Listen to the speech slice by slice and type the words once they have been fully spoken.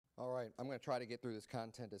right, I'm going to try to get through this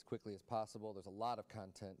content as quickly as possible. There's a lot of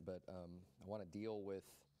content, but I want to deal with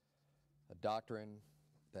a doctrine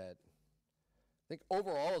that I think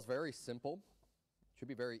overall is very simple. Should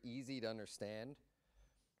be very easy to understand,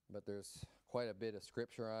 but there's quite a bit of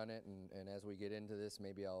scripture on it, and as we get into this,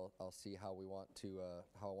 maybe I'll see how I want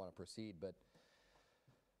to proceed. But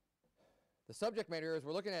the subject matter is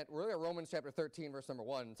we're looking at Romans chapter 13, verse number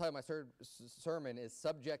 1. The title of my sermon is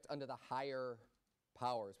 "Subject unto the Higher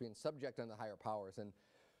Powers," being subject unto the higher powers. And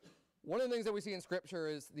one of the things that we see in Scripture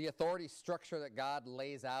is the authority structure that God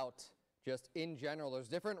lays out just in general. There's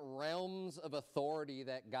different realms of authority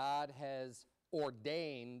that God has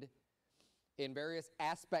ordained in various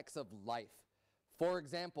aspects of life. For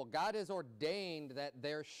example, God has ordained that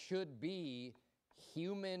there should be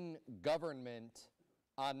human government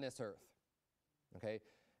on this earth. Okay?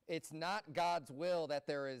 It's not God's will that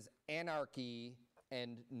there is anarchy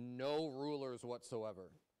and no rulers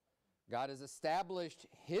whatsoever. God has established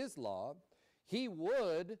His law. He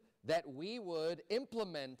would that we would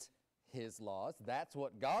implement His laws. That's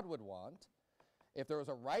what God would want. If there was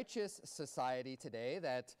a righteous society today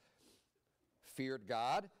that feared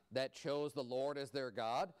God, that chose the Lord as their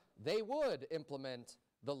God, they would implement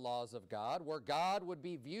the laws of God, where God would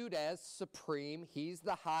be viewed as supreme. He's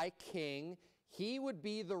the high king. He would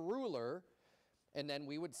be the ruler, and then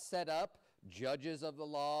we would set up judges of the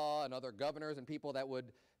law and other governors and people that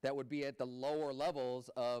would be at the lower levels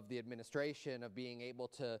of the administration of being able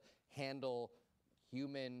to handle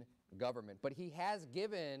human government. But He has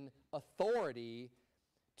given authority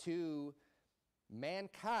to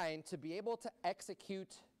mankind to be able to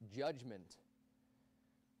execute judgment.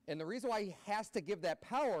 And the reason why He has to give that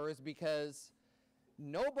power is because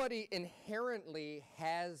nobody inherently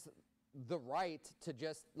has the right to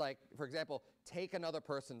just, like, for example, take another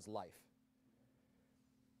person's life.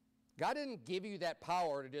 God didn't give you that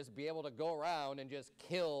power to just be able to go around and just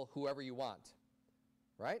kill whoever you want,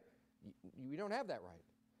 right? You don't have that right.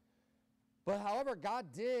 But however, God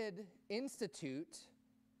did institute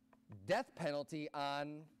death penalty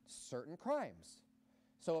on certain crimes.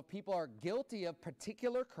 So if people are guilty of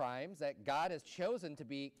particular crimes that God has chosen to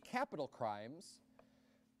be capital crimes,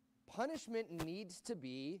 punishment needs to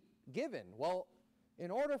be given. Well, in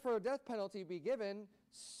order for a death penalty to be given,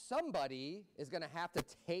 somebody is going to have to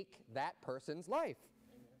take that person's life.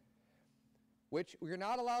 Amen. Which you're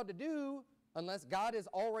not allowed to do unless God has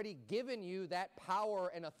already given you that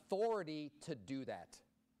power and authority to do that,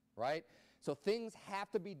 right? So things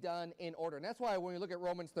have to be done in order. And that's why when we look at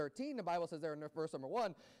Romans 13, the Bible says there in verse number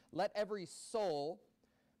 1, let every soul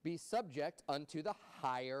be subject unto the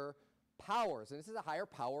higher powers. And this is the higher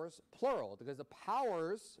powers plural, because the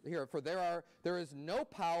powers here, for there is no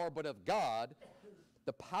power but of God,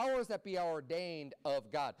 the powers that be ordained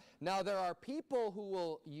of God. Now there are people who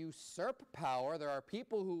will usurp power. There are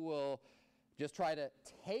people who will just try to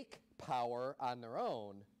take power on their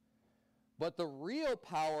own. But the real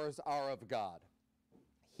powers are of God.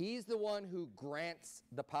 He's the one who grants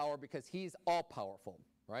the power because He's all-powerful,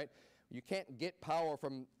 right? You can't get power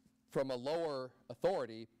from a lower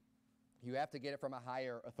authority. You have to get it from a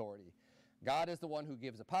higher authority. God is the one who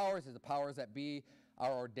gives the powers. The powers that be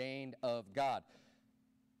are ordained of God.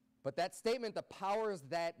 But that statement, the powers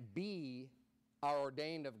that be are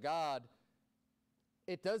ordained of God,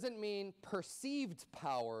 it doesn't mean perceived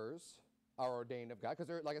powers are ordained of God.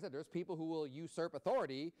 Because, like I said, there's people who will usurp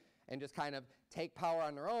authority and just kind of take power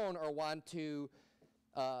on their own or want to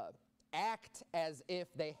act as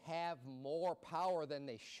if they have more power than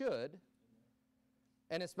they should.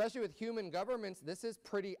 And especially with human governments, this is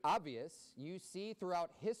pretty obvious. You see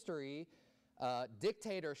throughout history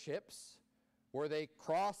dictatorships where they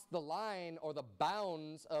cross the line or the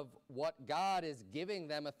bounds of what God is giving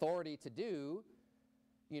them authority to do.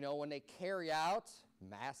 You know, when they carry out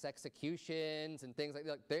mass executions and things like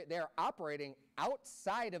that, they're operating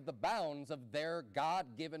outside of the bounds of their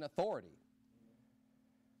God-given authority.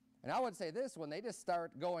 And I would say this, when they just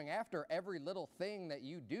start going after every little thing that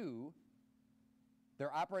you do,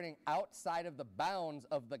 they're operating outside of the bounds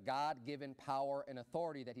of the God-given power and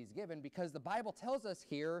authority that He's given, because the Bible tells us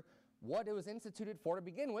here what it was instituted for to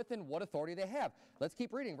begin with and what authority they have. Let's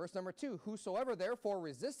keep reading. Verse number 2, whosoever therefore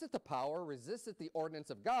resisteth the power, resisteth the ordinance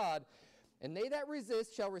of God, and they that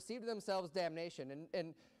resist shall receive to themselves damnation.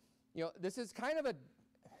 And you know, this is kind of I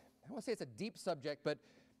don't want to say it's a deep subject, but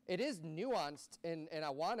it is nuanced, and I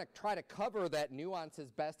want to try to cover that nuance as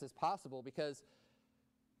best as possible, because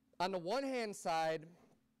on the one hand side,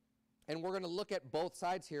 and we're going to look at both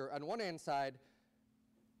sides here, on one hand side,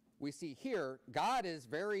 we see here, God is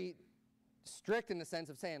very strict in the sense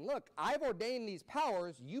of saying, look, I've ordained these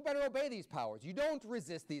powers. You better obey these powers. You don't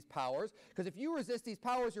resist these powers, because if you resist these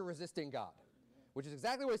powers, you're resisting God, which is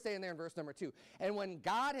exactly what he's saying there in verse number 2. And when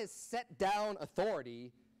God has set down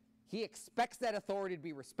authority, he expects that authority to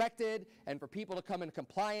be respected and for people to come in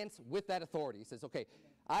compliance with that authority. He says, okay,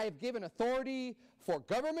 I have given authority for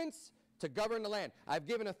governments to govern the land. I've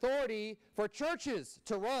given authority for churches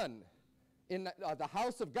to run in the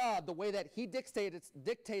house of God the way that he dictates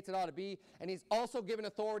it ought to be, and he's also given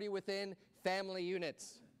authority within family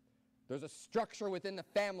units. There's a structure within the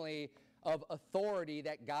family of authority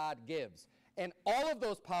that God gives. And all of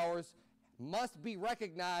those powers must be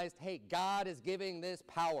recognized. Hey, God is giving this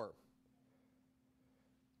power.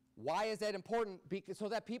 Why is that important? Because so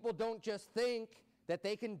that people don't just think that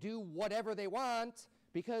they can do whatever they want,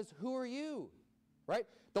 because who are you? Right?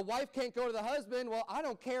 The wife can't go to the husband, well, I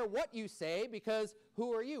don't care what you say, because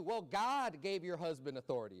who are you? Well, God gave your husband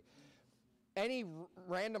authority. Any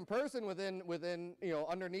random person within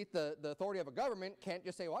underneath the authority of a government can't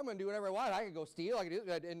just say, well, I'm going to do whatever I want. I can go steal. I can do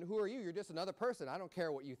that. And who are you? You're just another person. I don't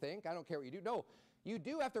care what you think. I don't care what you do. No, you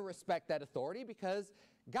do have to respect that authority because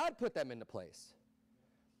God put them into place.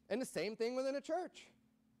 And the same thing within a church.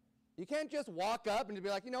 You can't just walk up and be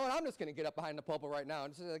like, you know what, I'm just going to get up behind the pulpit right now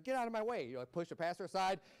and just get out of my way. Push the pastor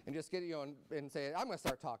aside and just get, and say, I'm going to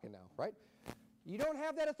start talking now, right? You don't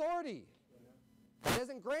have that authority. It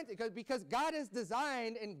doesn't grant it because God has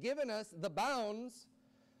designed and given us the bounds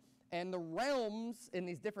and the realms in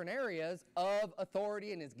these different areas of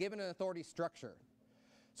authority and has given an authority structure.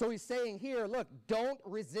 So he's saying here, look, don't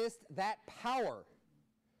resist that power.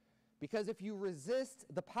 Because if you resist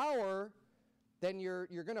the power, then you're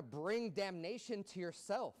going to bring damnation to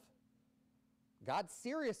yourself. God's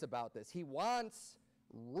serious about this. He wants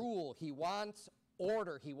rule. He wants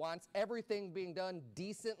order. He wants everything being done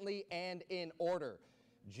decently and in order,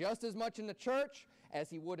 just as much in the church as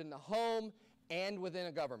he would in the home and within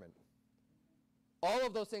a government. All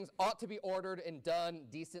of those things ought to be ordered and done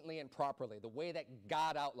decently and properly, the way that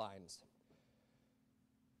God outlines.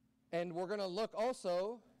 And we're going to look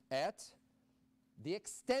also at the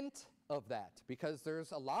extent of that, because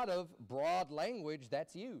there's a lot of broad language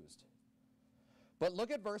that's used. But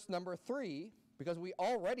look at verse number 3, because we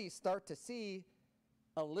already start to see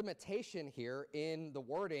a limitation here in the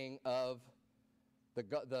wording of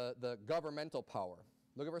the governmental power.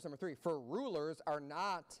 Look at verse number 3. For rulers are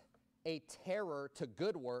not a terror to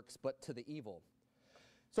good works, but to the evil.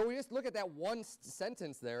 So we just look at that one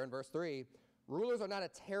sentence there in verse 3. Rulers are not a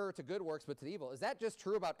terror to good works, but to the evil. Is that just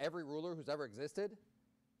true about every ruler who's ever existed?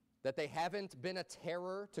 That they haven't been a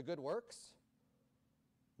terror to good works?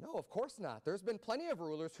 No, of course not. There's been plenty of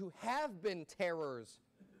rulers who have been terrors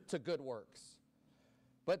to good works.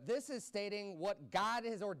 But this is stating what God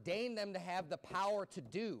has ordained them to have the power to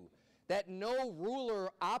do. That no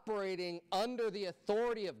ruler operating under the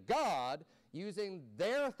authority of God, using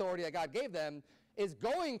their authority that God gave them, is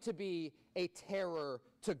going to be a terror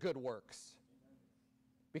to good works.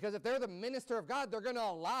 Because if they're the minister of God, they're going to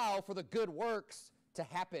allow for the good works to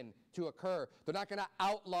happen, to occur. They're not going to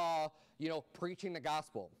outlaw, preaching the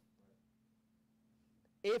gospel.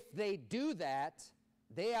 If they do that,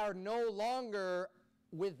 they are no longer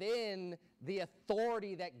within the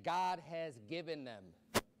authority that God has given them.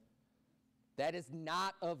 That is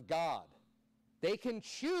not of God. They can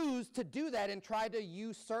choose to do that and try to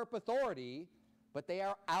usurp authority, but they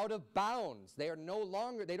are out of bounds. They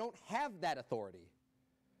don't have that authority.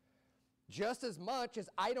 Just as much as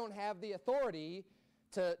I don't have the authority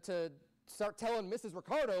to start telling Mrs.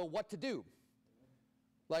 Ricardo what to do.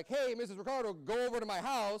 Like, hey, Mrs. Ricardo, go over to my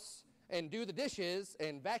house and do the dishes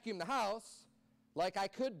and vacuum the house like I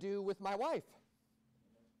could do with my wife.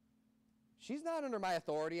 She's not under my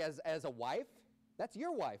authority as a wife. That's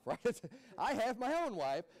your wife, right? I have my own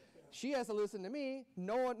wife. She has to listen to me.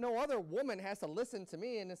 No other woman has to listen to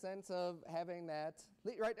me in the sense of having that,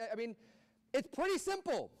 right? I mean, it's pretty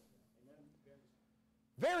simple.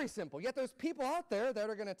 Very simple. Yet there's people out there that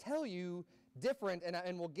are going to tell you different,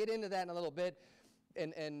 and we'll get into that in a little bit.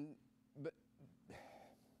 But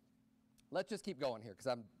let's just keep going here, because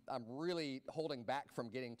I'm really holding back from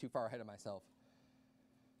getting too far ahead of myself.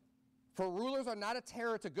 For rulers are not a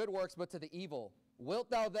terror to good works, but to the evil.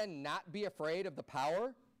 Wilt thou then not be afraid of the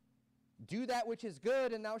power? Do that which is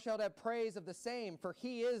good, and thou shalt have praise of the same, for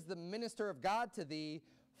he is the minister of God to thee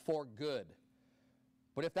for good.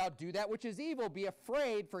 But if thou do that which is evil, be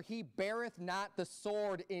afraid, for he beareth not the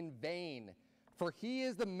sword in vain. For he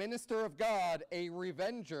is the minister of God, a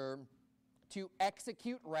revenger, to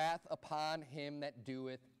execute wrath upon him that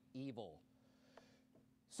doeth evil.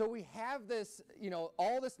 So we have this,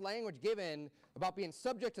 all this language given about being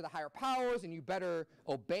subject to the higher powers, and you better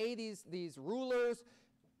obey these rulers.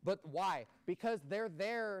 But why? Because they're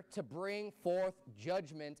there to bring forth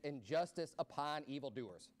judgment and justice upon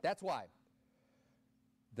evildoers. That's why.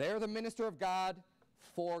 They're the minister of God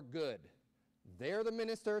for good. They're the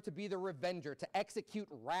minister to be the revenger, to execute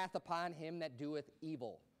wrath upon him that doeth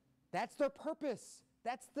evil. That's their purpose.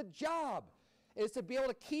 That's the job, is to be able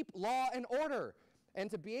to keep law and order and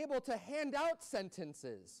to be able to hand out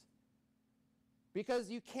sentences. Because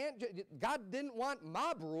you can't, God didn't want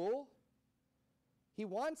mob rule. He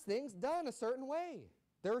wants things done a certain way.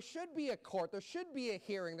 There should be a court. There should be a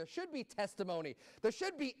hearing. There should be testimony. There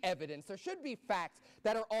should be evidence. There should be facts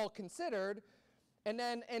that are all considered. And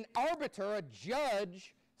then an arbiter, a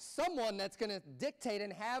judge, someone that's going to dictate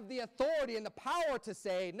and have the authority and the power to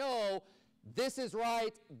say, no, this is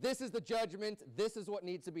right, this is the judgment, this is what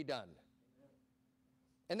needs to be done.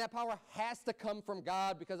 And that power has to come from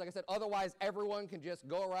God, because, like I said, otherwise everyone can just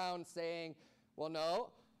go around saying, well, no,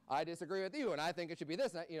 I disagree with you, and I think it should be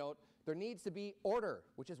this. There needs to be order,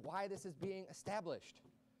 which is why this is being established.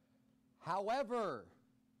 However,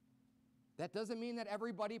 that doesn't mean that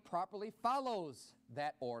everybody properly follows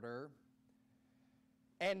that order.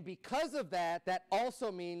 And because of that, that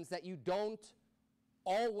also means that you don't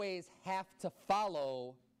always have to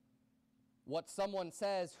follow what someone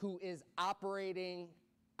says who is operating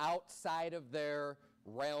outside of their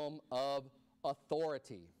realm of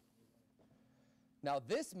authority. Now,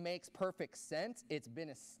 this makes perfect sense. It's been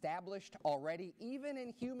established already, even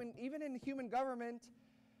in human government.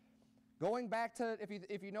 Going back to,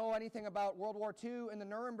 if you know anything about World War II and the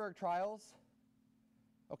Nuremberg trials,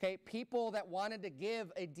 okay, people that wanted to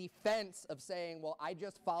give a defense of saying, well, I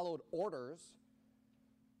just followed orders,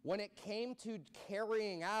 when it came to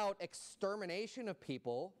carrying out extermination of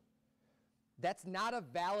people, that's not a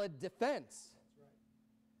valid defense.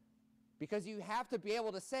 Because you have to be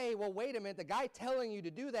able to say, well, wait a minute, the guy telling you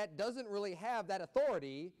to do that doesn't really have that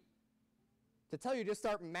authority to tell you to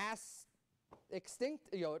start mass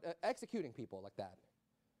executing people like that.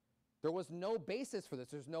 There was no basis for this.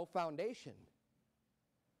 There's no foundation.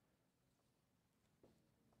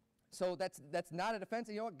 So that's not a defense.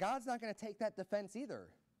 You know what? God's not going to take that defense either,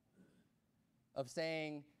 of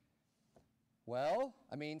saying, well,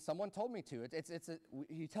 I mean, someone told me to.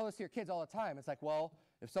 You tell this to your kids all the time. It's like, well,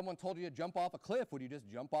 if someone told you to jump off a cliff, would you just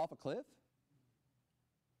jump off a cliff?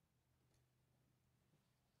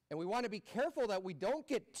 And we want to be careful that we don't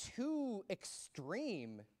get too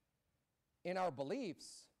extreme in our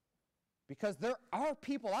beliefs, because there are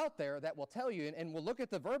people out there that will tell you, and we'll look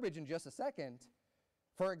at the verbiage in just a second.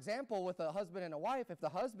 For example, with a husband and a wife, if the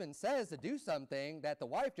husband says to do something, that the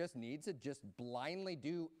wife just needs to just blindly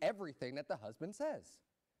do everything that the husband says.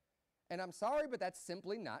 And I'm sorry, but that's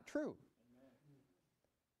simply not true.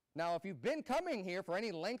 Now, if you've been coming here for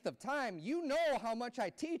any length of time, you know how much I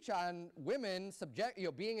teach on women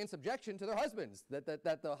being in subjection to their husbands, that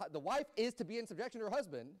the wife is to be in subjection to her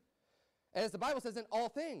husband, as the Bible says, in all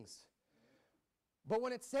things. But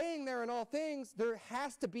when it's saying there in all things, there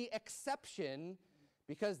has to be exception,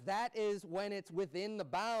 because that is when it's within the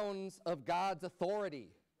bounds of God's authority.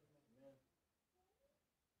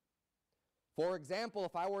 For example,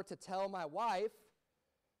 if I were to tell my wife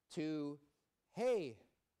to, hey,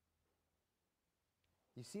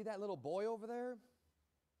 you see that little boy over there?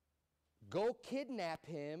 Go kidnap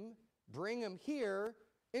him, bring him here,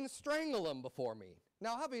 and strangle him before me.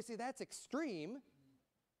 Now, obviously, that's extreme.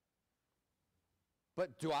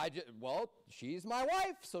 But she's my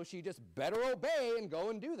wife, so she just better obey and go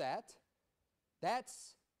and do that.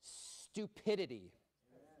 That's stupidity.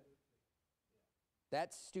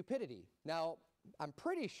 That's stupidity. Now, I'm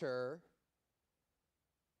pretty sure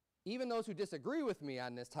even those who disagree with me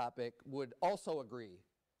on this topic would also agree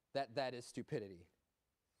that that is stupidity.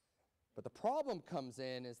 But the problem comes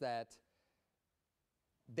in is that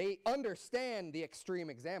they understand the extreme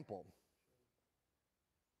example.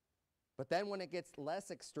 But then when it gets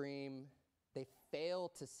less extreme, they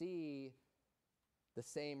fail to see the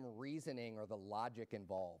same reasoning or the logic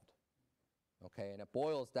involved. Okay, and it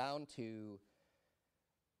boils down to,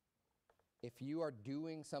 if you are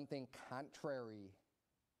doing something contrary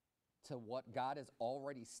to what God has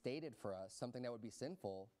already stated for us, something that would be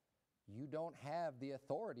sinful, you don't have the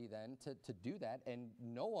authority then to do that, and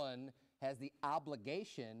no one has the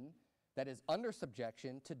obligation that is under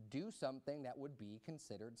subjection to do something that would be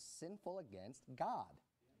considered sinful against God.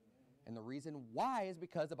 And the reason why is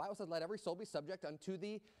because the Bible says, let every soul be subject unto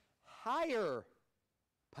the higher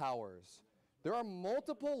powers. There are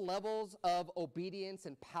multiple levels of obedience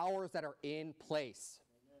and powers that are in place.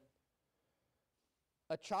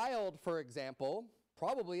 A child, for example,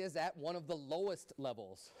 probably is at one of the lowest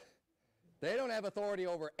levels. They don't have authority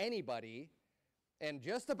over anybody, and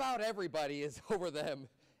just about everybody is over them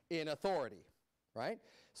in authority, right?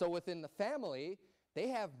 So within the family, they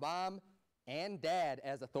have mom and dad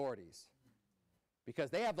as authorities because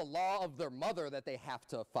they have the law of their mother that they have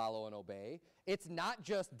to follow and obey. It's not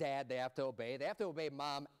just dad they have to obey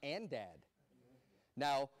mom and dad.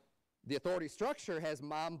 Now, the authority structure has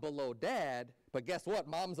mom below dad, but guess what?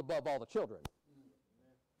 Mom's above all the children.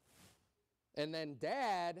 And then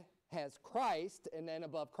dad has Christ, and then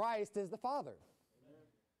above Christ is the Father.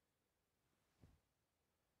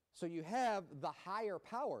 So you have the higher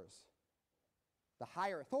powers, the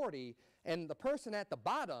higher authority, and the person at the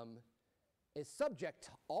bottom is subject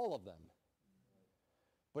to all of them.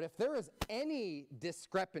 But if there is any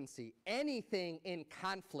discrepancy, anything in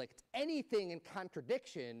conflict, anything in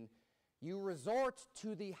contradiction, you resort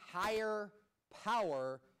to the higher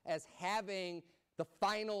power as having the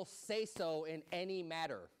final say-so in any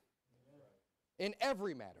matter, in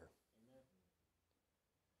every matter.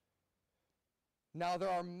 Now, there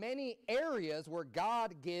are many areas where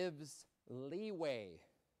God gives leeway,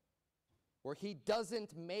 where he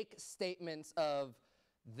doesn't make statements of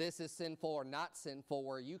this is sinful or not sinful,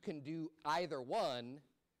 where you can do either one,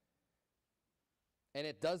 and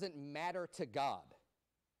it doesn't matter to God,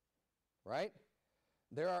 right?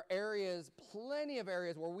 There are areas, plenty of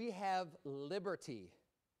areas, where we have liberty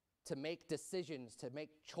to make decisions, to make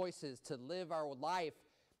choices, to live our life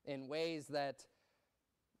in ways that,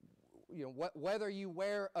 you know, whether you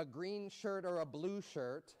wear a green shirt or a blue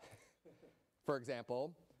shirt, for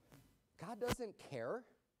example, God doesn't care,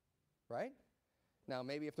 right? Now,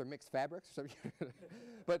 maybe if they're mixed fabrics or something,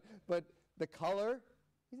 but the color,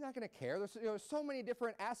 he's not going to care. There's so many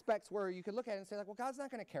different aspects where you could look at it and say, like, well, God's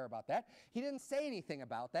not going to care about that. He didn't say anything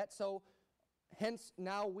about that, so hence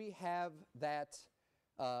now we have that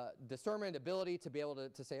discernment ability to be able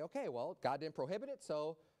to say, okay, well, God didn't prohibit it,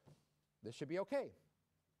 so this should be okay.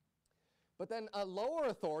 But then a lower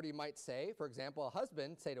authority might say, for example, a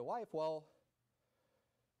husband say to a wife, well,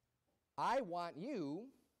 I want you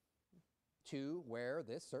to wear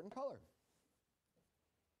this certain color.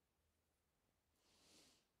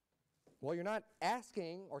 Well, you're not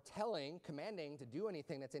asking or telling, commanding to do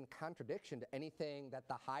anything that's in contradiction to anything that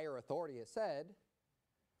the higher authority has said.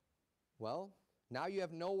 Well, now you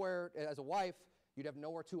have nowhere, as a wife, you'd have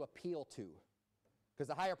nowhere to appeal to. Because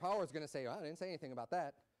the higher power is going to say, oh, I didn't say anything about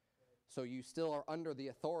that. So you still are under the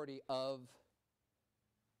authority of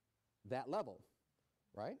that level,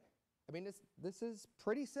 right? I mean, this is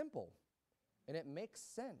pretty simple, and it makes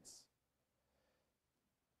sense.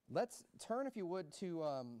 Let's turn, if you would, to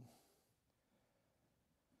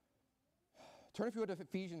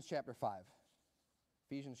Ephesians chapter 5.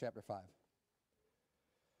 Ephesians chapter 5.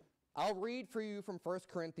 I'll read for you from 1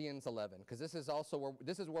 Corinthians 11, because this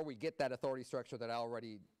is where we get that authority structure that I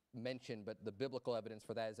already mentioned, but the biblical evidence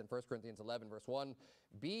for that is in 1 Corinthians 11, verse 1.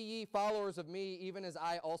 Be ye followers of me, even as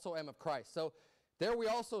I also am of Christ. So there we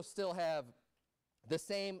also still have the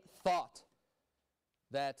same thought,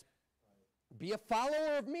 that be a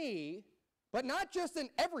follower of me, but not just in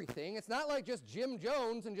everything. It's not like just Jim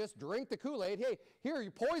Jones and just drink the Kool-Aid. Hey, here,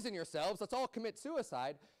 you poison yourselves. Let's all commit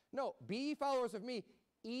suicide. No, be ye followers of me,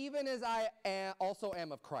 even as I also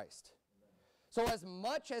am of Christ. So as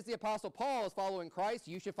much as the Apostle Paul is following Christ,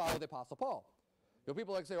 you should follow the Apostle Paul. You know,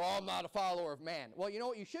 people like say, oh, I'm not a follower of man. Well, you know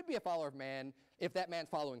what? You should be a follower of man if that man's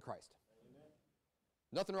following Christ. Amen.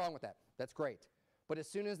 Nothing wrong with that. That's great. But as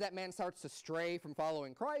soon as that man starts to stray from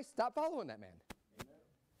following Christ, stop following that man.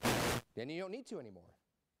 Amen. Then you don't need to anymore,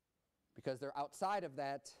 because they're outside of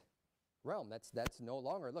that realm. That's no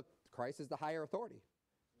longer, look, Christ is the higher authority,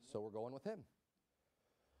 so we're going with him.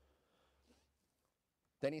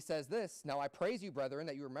 Then he says this, now I praise you, brethren,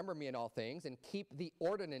 that you remember me in all things and keep the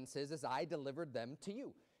ordinances as I delivered them to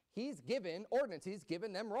you. He's given ordinances, he's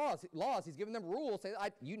given them laws, he's given them rules, say,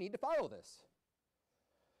 you need to follow this.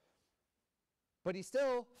 But he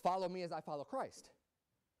still, follow me as I follow Christ.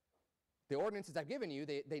 The ordinances I've given you,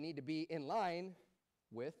 they need to be in line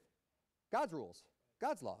with God's rules,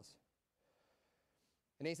 God's laws.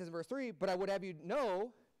 And then he says in verse 3, but I would have you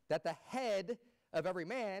know that the head of every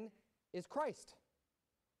man is Christ.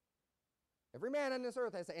 Every man on this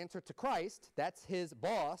earth has to answer to Christ. That's his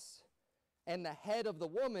boss. And the head of the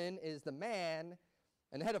woman is the man.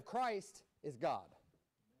 And the head of Christ is God.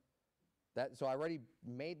 So I already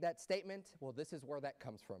made that statement. Well, this is where that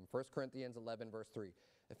comes from. 1 Corinthians 11, verse 3.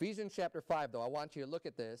 Ephesians chapter 5, though, I want you to look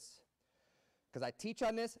at this, because I teach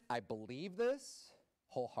on this. I believe this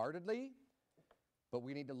wholeheartedly. But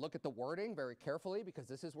we need to look at the wording very carefully, because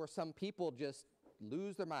this is where some people just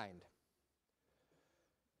lose their mind.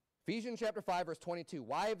 Ephesians chapter 5, verse 22.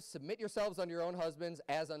 Wives, submit yourselves unto your own husbands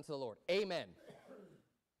as unto the Lord. Amen.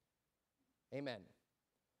 Amen.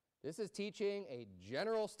 This is teaching a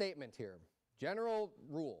general statement here. General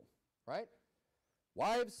rule, right?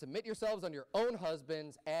 Wives, submit yourselves unto your own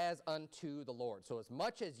husbands as unto the Lord. So as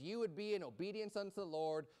much as you would be in obedience unto the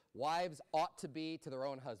Lord, wives ought to be to their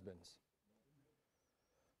own husbands.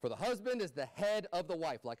 For the husband is the head of the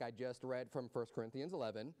wife, like I just read from 1 Corinthians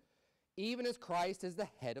 11, even as Christ is the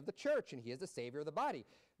head of the church, and he is the Savior of the body.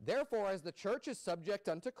 Therefore, as the church is subject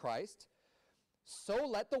unto Christ, so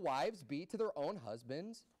let the wives be to their own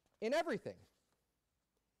husbands in everything.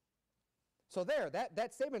 So there,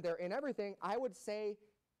 that statement there, in everything, I would say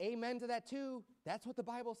amen to that too. That's what the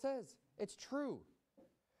Bible says. It's true.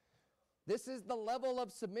 This is the level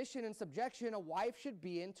of submission and subjection a wife should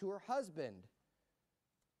be in to her husband.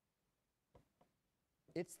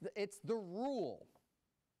 It's the rule.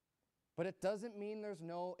 But it doesn't mean there's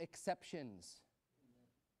no exceptions.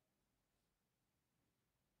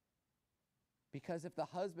 Because if the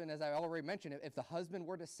husband, as I already mentioned, if the husband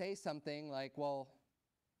were to say something like, well,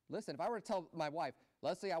 listen, if I were to tell my wife,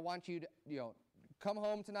 Leslie, I want you to, come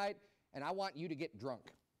home tonight and I want you to get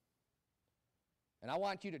drunk. And I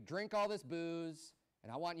want you to drink all this booze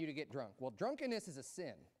and I want you to get drunk. Well, drunkenness is a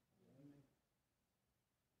sin.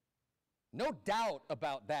 No doubt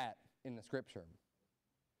about that in the scripture.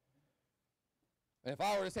 And if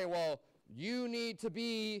I were to say, well, you need to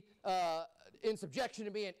be in subjection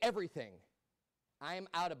to me in everything, I'm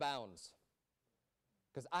out of bounds.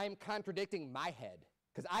 Because I'm contradicting my head.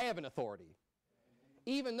 Because I have an authority.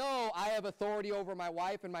 Even though I have authority over my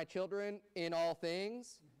wife and my children in all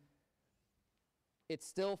things, it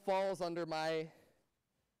still falls under my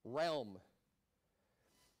realm.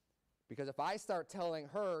 Because if I start telling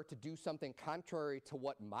her to do something contrary to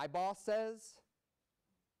what my boss says,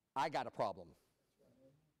 I got a problem.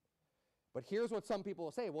 But here's what some people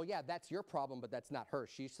will say. Well, yeah, that's your problem, but that's not her.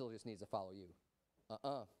 She still just needs to follow you.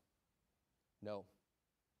 No.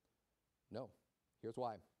 Here's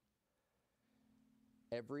why.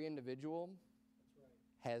 Every individual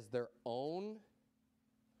has their own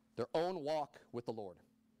walk with the Lord.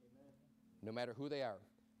 Amen. No matter who they are.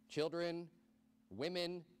 Children,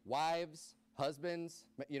 women, wives, husbands,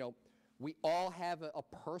 we all have a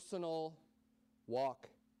personal walk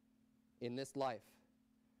in this life.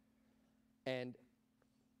 And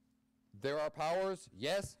there are powers,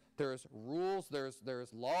 yes, there's rules,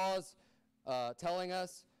 there's laws telling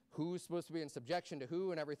us who's supposed to be in subjection to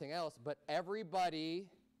who and everything else, but everybody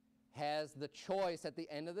has the choice at the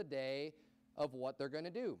end of the day of what they're going to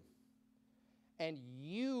do. And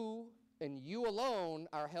you alone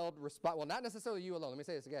are held responsible. Well, not necessarily you alone. Let me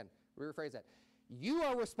say this again. Rephrase that. You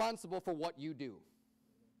are responsible for what you do.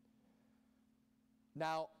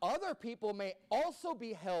 Now, other people may also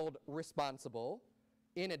be held responsible,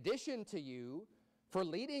 in addition to you, for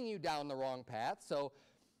leading you down the wrong path. So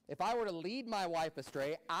if I were to lead my wife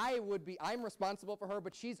astray, I'm responsible for her,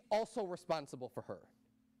 but she's also responsible for her.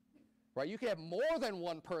 Right? You can have more than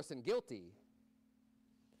one person guilty,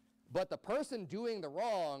 but the person doing the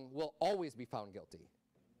wrong will always be found guilty.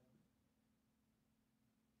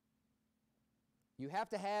 You have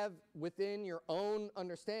to have within your own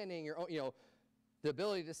understanding, your own, the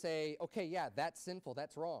ability to say, okay, yeah, that's sinful,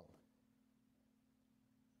 that's wrong.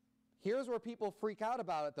 Here's where people freak out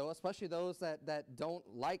about it, though, especially those that don't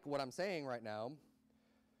like what I'm saying right now.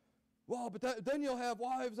 Well, but then you'll have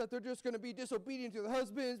wives that they're just going to be disobedient to their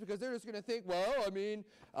husbands because they're just going to think, well,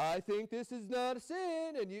 I think this is not a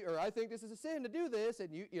sin, or I think this is a sin to do this,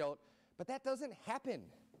 and but that doesn't happen.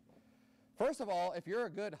 First of all, if you're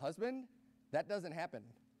a good husband, that doesn't happen.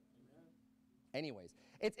 Anyways,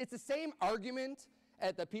 it's the same argument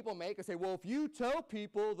that people make and say, well, if you tell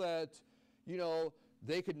people that,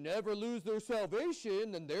 they could never lose their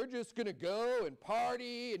salvation, then they're just going to go and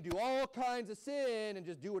party and do all kinds of sin and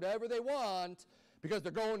just do whatever they want because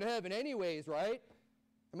they're going to heaven anyways, right?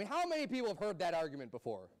 How many people have heard that argument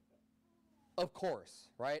before? Of course,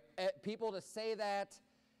 right? People to say that,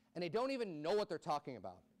 and they don't even know what they're talking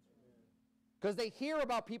about. Because they hear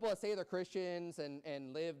about people that say they're Christians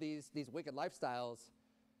and live these wicked lifestyles,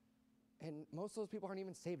 and most of those people aren't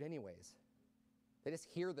even saved anyways. They just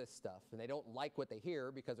hear this stuff, and they don't like what they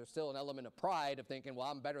hear because there's still an element of pride of thinking, well,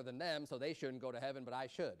 I'm better than them, so they shouldn't go to heaven, but I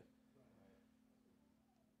should.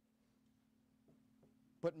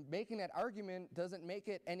 But making that argument doesn't make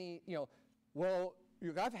it any,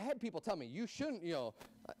 I've had people tell me, you shouldn't, you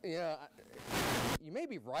may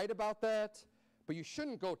be right about that, but you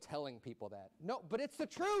shouldn't go telling people that. No, but it's the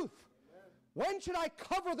truth. When should I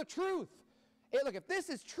cover the truth? Look, if this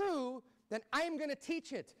is true, then I'm going to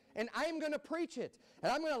teach it, and I'm going to preach it,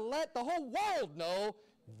 and I'm going to let the whole world know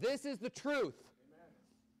this is the truth. Amen.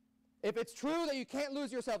 If it's true that you can't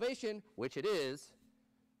lose your salvation, which it is,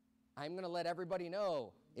 I'm going to let everybody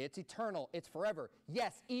know it's eternal, it's forever.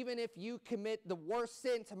 Yes, even if you commit the worst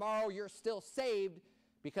sin tomorrow, you're still saved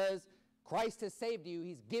because Christ has saved you.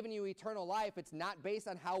 He's given you eternal life. It's not based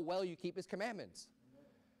on how well you keep his commandments.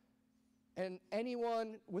 Amen. And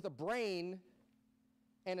anyone with a brain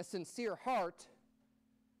and a sincere heart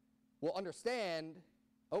will understand,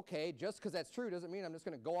 okay, just because that's true doesn't mean I'm just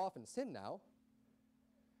going to go off and sin now.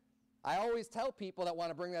 I always tell people that want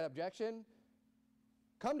to bring that objection,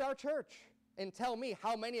 come to our church and tell me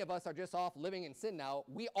how many of us are just off living in sin now.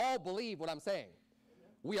 We all believe what I'm saying.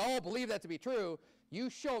 We all believe that to be true. You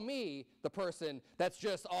show me the person that's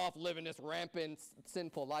just off living this rampant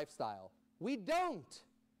sinful lifestyle. We don't.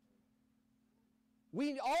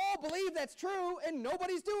 We all believe that's true, and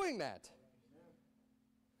nobody's doing that.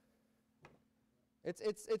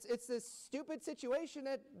 It's this stupid situation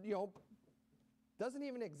that, doesn't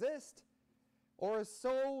even exist or is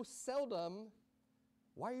so seldom.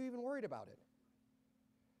 Why are you even worried about it?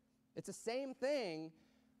 It's the same thing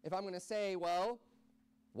if I'm going to say, well,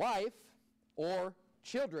 wife or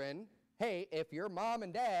children, hey, if your mom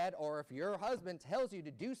and dad or if your husband tells you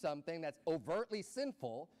to do something that's overtly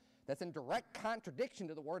sinful, that's in direct contradiction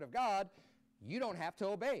to the Word of God, you don't have to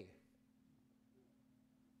obey.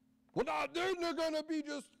 Well, now then they're going to be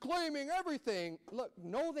just claiming everything. Look,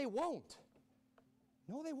 no, they won't.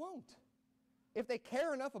 No, they won't. If they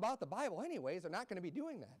care enough about the Bible anyways, they're not going to be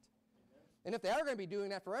doing that. And if they are going to be doing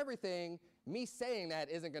that for everything, me saying that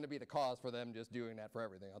isn't going to be the cause for them just doing that for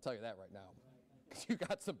everything. I'll tell you that right now. Because you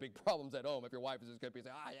got some big problems at home if your wife is just going to be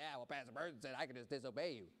saying, yeah, well, Pastor Berzins said I can just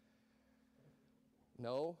disobey you.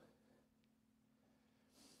 No.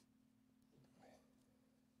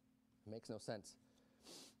 It makes no sense.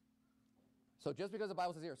 So just because the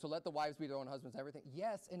Bible says here, so let the wives be their own husbands, everything.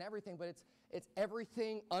 Yes, in everything, but it's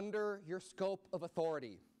everything under your scope of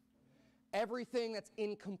authority. Everything that's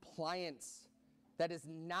in compliance, that is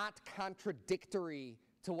not contradictory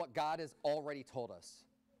to what God has already told us.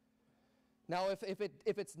 Now, if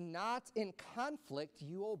it's not in conflict,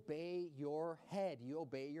 you obey your head, you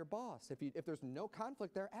obey your boss. If there's no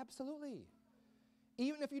conflict there, absolutely.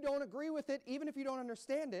 Even if you don't agree with it, even if you don't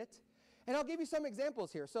understand it. And I'll give you some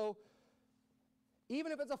examples here. So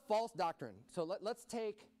even if it's a false doctrine, so let's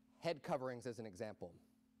take head coverings as an example.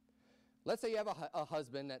 Let's say you have a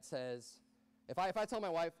husband that says, if I tell my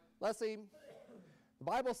wife, Leslie, the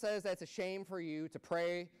Bible says that it's a shame for you to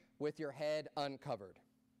pray with your head uncovered.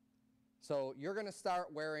 So you're going to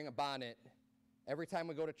start wearing a bonnet every time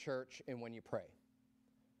we go to church and when you pray.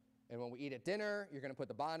 And when we eat at dinner, you're going to put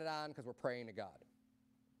the bonnet on because we're praying to God.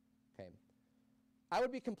 Okay. I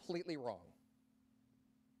would be completely wrong.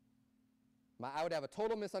 I would have a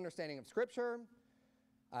total misunderstanding of Scripture.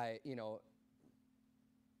 I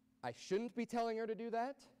shouldn't be telling her to do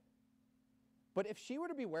that. But if she were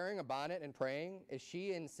to be wearing a bonnet and praying, is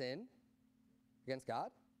she in sin against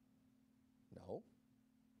God? No.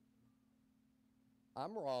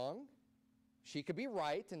 I'm wrong. She could be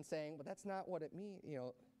right in saying, but that's not what it means.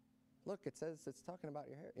 Look, it says it's talking about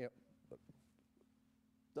your hair.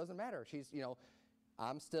 Doesn't matter. She's,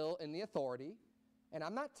 I'm still in the authority. And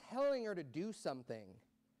I'm not telling her to do something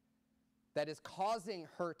that is causing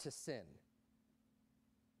her to sin.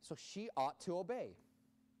 So she ought to obey.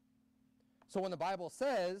 So when the Bible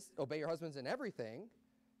says, obey your husbands in everything,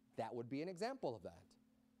 that would be an example of that.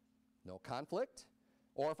 No conflict.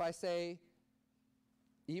 Or if I say,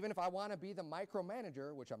 even if I want to be the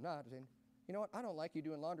micromanager, which I'm not, saying, you know what, I don't like you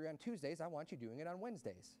doing laundry on Tuesdays. I want you doing it on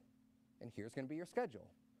Wednesdays. And here's going to be your schedule.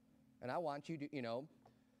 And I want you to,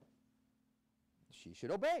 she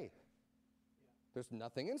should obey. Yeah. There's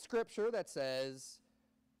nothing in Scripture that says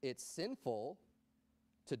it's sinful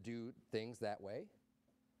to do things that way.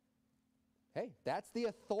 Hey, that's the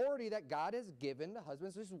authority that God has given to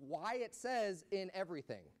husbands. This is why it says in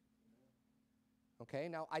everything. Okay,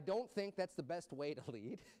 now I don't think that's the best way to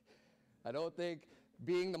lead. I don't think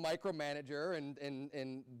being the micromanager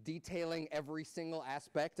and detailing every single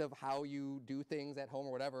aspect of how you do things at home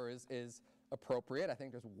or whatever is appropriate. I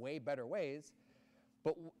think there's way better ways.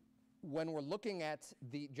 But when we're looking at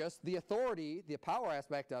just the authority, the power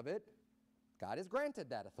aspect of it, God has granted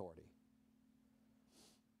that authority.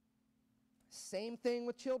 Same thing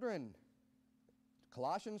with children.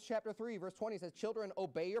 Colossians chapter 3, verse 20 says, children,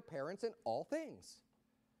 obey your parents in all things.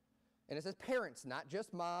 And it says parents, not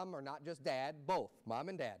just mom or not just dad, both, mom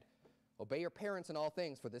and dad. Obey your parents in all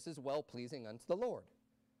things, for this is well-pleasing unto the Lord.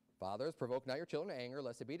 Fathers, provoke not your children to anger,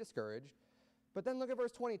 lest they be discouraged. But then look at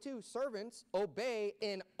verse 22. Servants, obey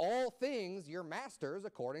in all things your masters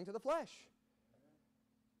according to the flesh.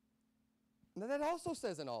 Now that also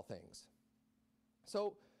says in all things.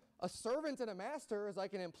 So a servant and a master is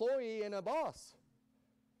like an employee and a boss.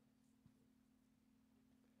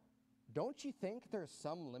 Don't you think there's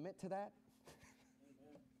some limit to that?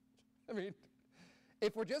 I mean,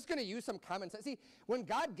 if we're just going to use some common sense. See, when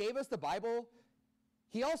God gave us the Bible,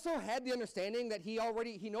 he also had the understanding that he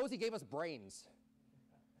knows he gave us brains.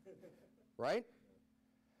 Right?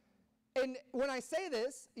 And when I say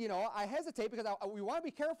this, I hesitate because we want to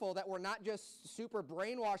be careful that we're not just super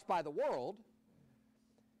brainwashed by the world,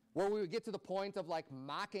 where we would get to the point of like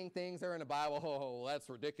mocking things that are in the Bible. Oh, that's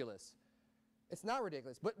ridiculous. It's not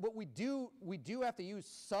ridiculous, but we do have to use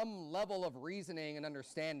some level of reasoning and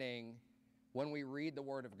understanding when we read the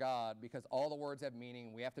Word of God, because all the words have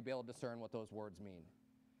meaning. We have to be able to discern what those words mean.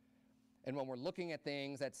 And when we're looking at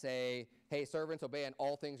things that say, hey, servants, obey in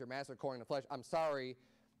all things your master according to the flesh, I'm sorry,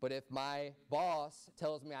 but if my boss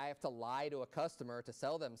tells me I have to lie to a customer to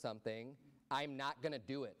sell them something, I'm not going to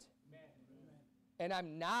do it. Amen. And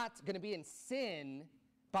I'm not going to be in sin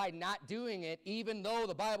by not doing it, even though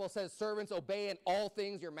the Bible says servants obey in all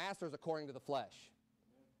things your masters according to the flesh.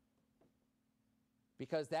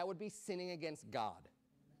 Because that would be sinning against God.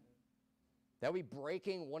 That would be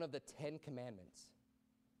breaking one of the 10 commandments.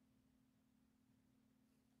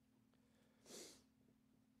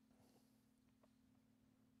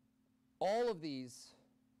 All of these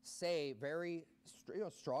say very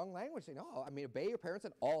strong language. Obey your parents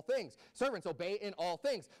in all things. Servants, obey in all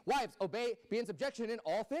things. Wives, be in subjection in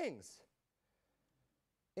all things.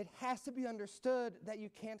 It has to be understood that you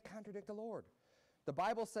can't contradict the Lord. The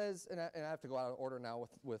Bible says, and I have to go out of order now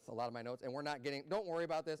with a lot of my notes, and don't worry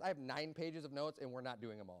about this. I have 9 pages of notes, and we're not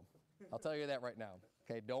doing them all. I'll tell you that right now.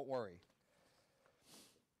 Okay, don't worry.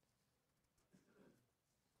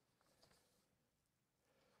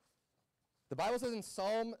 The Bible says in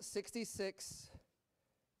Psalm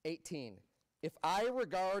 66:18, if I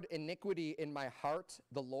regard iniquity in my heart,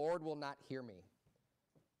 the Lord will not hear me.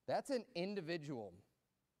 That's an individual.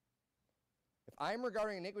 If I'm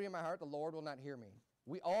regarding iniquity in my heart, the Lord will not hear me.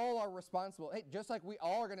 We all are responsible. Hey, just like we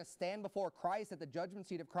all are going to stand before Christ at the judgment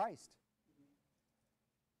seat of Christ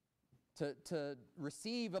to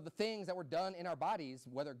receive of the things that were done in our bodies,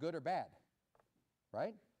 whether good or bad.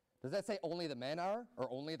 Right? Does that say only the men are, or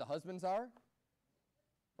only the husbands are,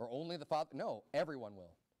 or only the father? No, everyone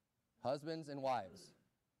will. Husbands and wives.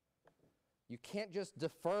 You can't just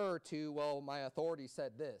defer to, well, my authority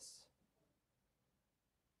said this.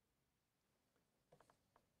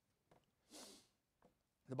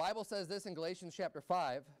 The Bible says this in Galatians chapter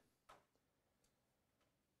 5,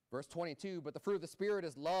 verse 22, but the fruit of the Spirit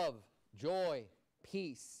is love, joy,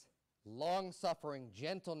 peace, long-suffering,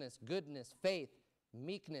 gentleness, goodness, faith,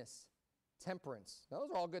 meekness, temperance. Now,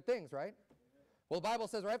 those are all good things, right? Well, the Bible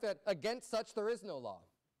says, right, that against such there is no law.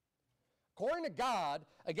 According to God,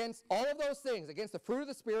 against all of those things, against the fruit of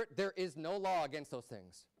the Spirit, there is no law against those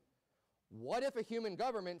things. What if a human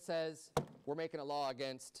government says, we're making a law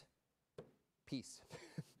against peace,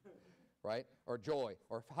 right? Or joy,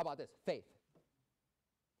 or how about this, faith?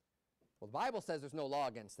 Well, the Bible says there's no law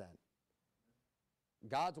against that.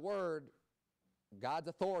 God's word, God's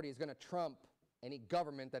authority is going to trump any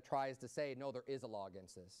government that tries to say, no, there is a law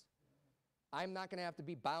against this. I'm not going to have to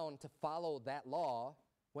be bound to follow that law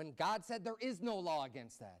when God said there is no law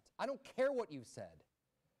against that. I don't care what you said.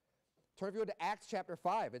 Turn if you go to Acts chapter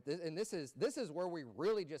 5, and this is where we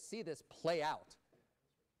really just see this play out.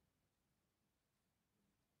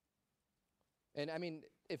 And I mean,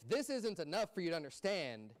 if this isn't enough for you to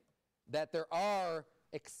understand that there are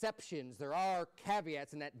exceptions, there are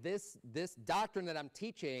caveats, and that this doctrine that I'm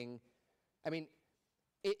teaching, I mean,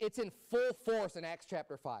 it's in full force in Acts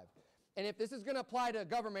chapter 5. And if this is going to apply to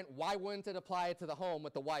government, why wouldn't it apply to the home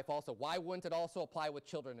with the wife also? Why wouldn't it also apply with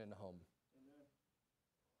children in the home?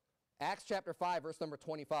 Amen. Acts chapter 5, verse number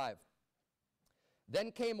 25.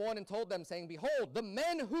 Then came one and told them, saying, behold, the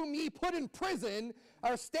men whom ye put in prison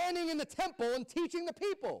are standing in the temple and teaching the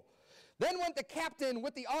people. Then went the captain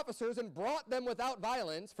with the officers and brought them without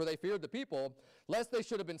violence, for they feared the people, lest they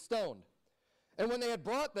should have been stoned. And when they had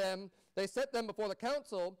brought them, they set them before the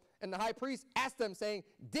council, and the high priest asked them, saying,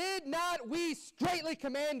 did not we straitly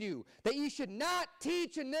command you that ye should not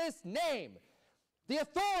teach in this name? The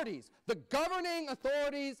authorities, the governing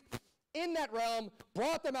authorities in that realm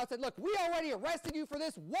brought them out and said, look, we already arrested you for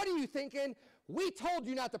this. What are you thinking? We told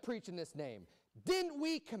you not to preach in this name. Didn't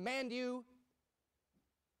we command you?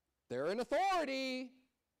 They're in authority.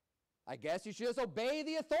 I guess you should just obey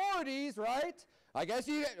the authorities, right?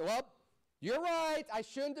 You're right. I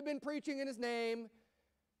shouldn't have been preaching in his name.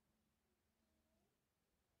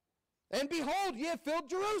 And behold, ye have filled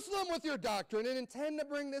Jerusalem with your doctrine and intend to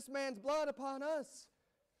bring this man's blood upon us.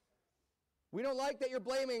 We don't like that you're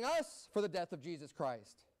blaming us for the death of Jesus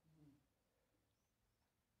Christ.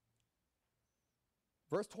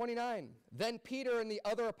 Verse 29, then Peter and the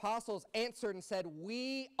other apostles answered and said,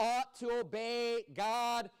 we ought to obey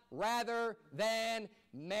God rather than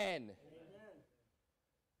men. Amen.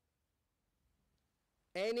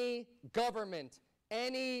 Any government,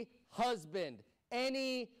 any husband,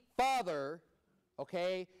 any father,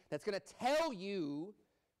 okay, that's going to tell you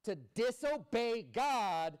to disobey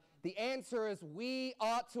God, the answer is we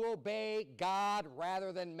ought to obey God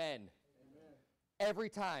rather than men. Amen. Every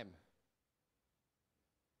time.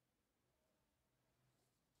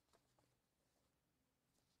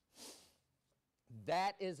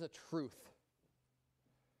 That is a truth.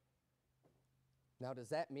 Now, does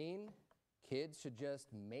that mean kids should just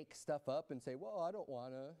make stuff up and say, well, I don't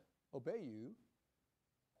want to obey you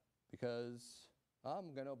because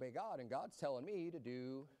I'm going to obey God and God's telling me to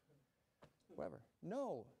do whatever?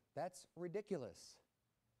 No, that's ridiculous.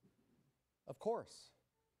 Of course.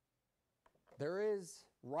 There is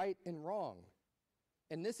right and wrong.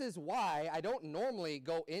 And this is why I don't normally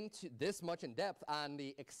go into this much in depth on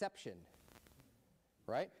the exception.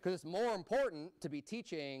 Right? Because it's more important to be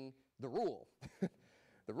teaching the rule.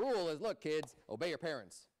 The rule is, look, kids, obey your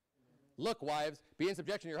parents. Look, wives, be in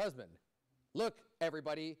subjection to your husband. Look,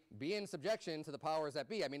 everybody, be in subjection to the powers that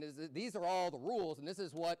be. I mean, these are all the rules, and this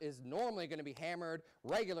is what is normally going to be hammered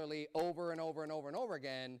regularly over and over and over and over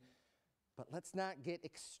again. But let's not get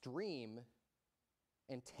extreme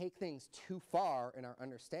and take things too far in our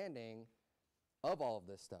understanding of all of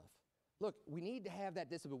this stuff. Look, we need to have that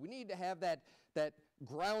discipline. We need to have that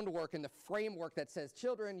groundwork and the framework that says,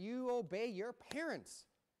 children, you obey your parents.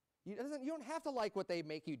 You don't have to like what they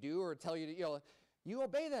make you do or tell you to, you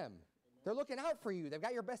obey them. They're looking out for you. They've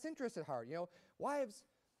got your best interest at heart. Wives,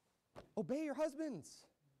 obey your husbands.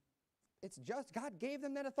 It's just God gave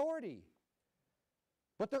them that authority.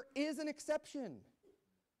 But there is an exception.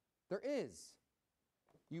 There is.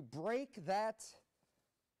 You break that,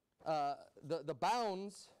 the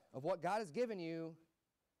bounds of what God has given you,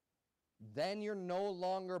 then you're no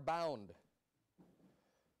longer bound.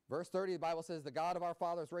 Verse 30, the Bible says, the God of our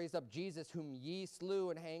fathers raised up Jesus, whom ye slew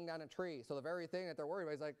and hanged on a tree. So the very thing that they're worried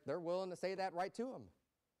about is like, they're willing to say that right to him.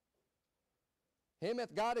 Him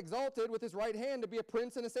hath God exalted with his right hand to be a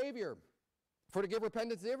prince and a savior, for to give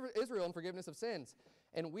repentance to Israel and forgiveness of sins.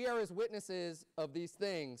 And we are his witnesses of these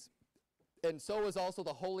things, and so is also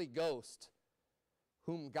the Holy Ghost,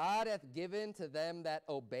 whom God hath given to them that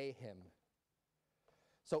obey him.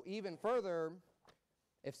 So even further,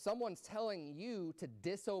 if someone's telling you to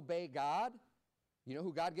disobey God, you know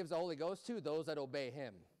who God gives the Holy Ghost to? Those that obey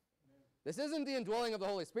him. Amen. This isn't the indwelling of the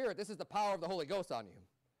Holy Spirit. This is the power of the Holy Ghost on you.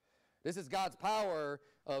 This is God's power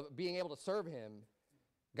of being able to serve him.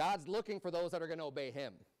 God's looking for those that are going to obey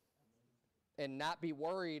him and not be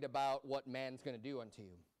worried about what man's going to do unto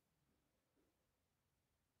you.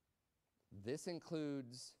 This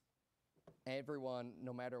includes everyone,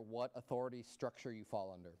 no matter what authority structure you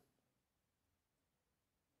fall under.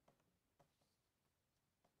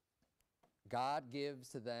 God gives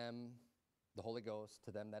to them the Holy Ghost,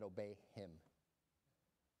 to them that obey him.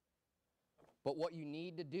 But what you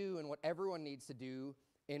need to do, and what everyone needs to do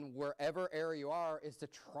in wherever area you are, is to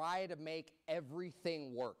try to make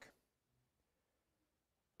everything work.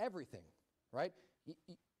 Everything, right?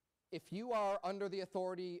 If you are under the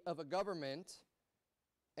authority of a government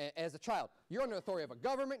as a child, you're under the authority of a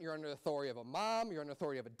government, you're under the authority of a mom, you're under the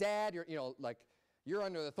authority of a dad, you're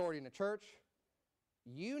under the authority in a church.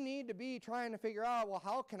 You need to be trying to figure out, well,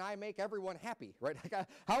 how can I make everyone happy, right?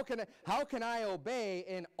 How can I obey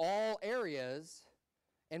in all areas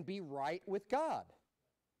and be right with God?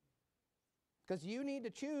 Because you need to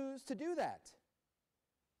choose to do that.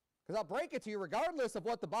 Because I'll break it to you, regardless of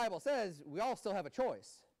what the Bible says, we all still have a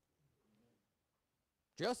choice.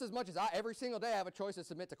 Just as much as every single day I have a choice to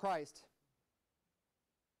submit to Christ,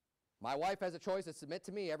 my wife has a choice to submit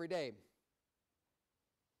to me every day.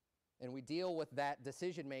 And we deal with that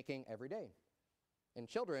decision-making every day. And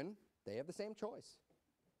children, they have the same choice.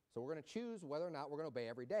 So we're going to choose whether or not we're going to obey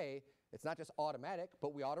every day. It's not just automatic,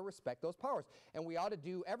 but we ought to respect those powers. And we ought to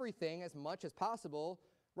do everything as much as possible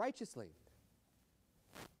righteously.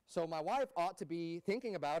 So my wife ought to be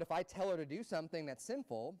thinking about, if I tell her to do something that's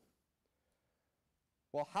sinful,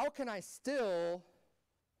 well, how can I still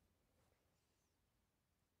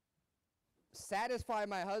satisfy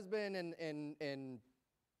my husband and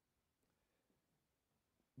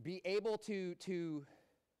be able to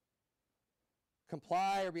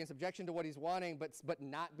comply or be in subjection to what he's wanting, but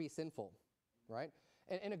not be sinful, right?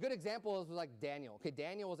 And a good example is like Daniel. Okay,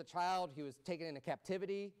 Daniel was a child. He was taken into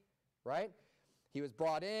captivity, right? He was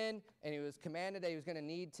brought in, and he was commanded that he was going to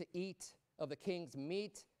need to eat of the king's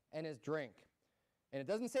meat and his drink. And it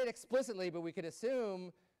doesn't say it explicitly, but we could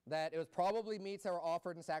assume that it was probably meats that were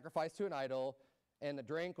offered and sacrificed to an idol, and the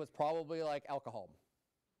drink was probably like alcohol,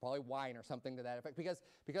 probably wine or something to that effect,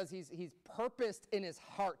 because he's purposed in his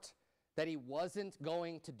heart that he wasn't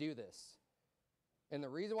going to do this. And the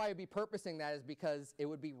reason why he'd be purposing that is because it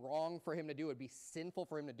would be wrong for him to do it. It would be sinful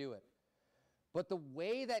for him to do it. But the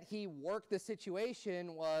way that he worked the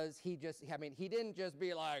situation was he didn't just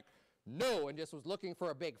be like, no, and just was looking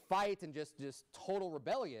for a big fight and just total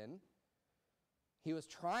rebellion. He was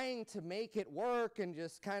trying to make it work and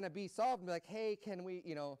just kind of be soft and be like, hey, can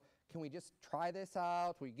we just try this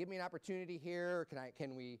out? Will you give me an opportunity here?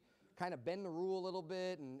 Can we kind of bend the rule a little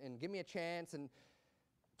bit and give me a chance and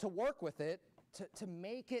to work with it, to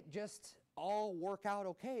make it just all work out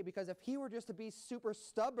okay? Because if he were just to be super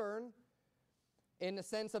stubborn in the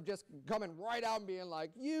sense of just coming right out and being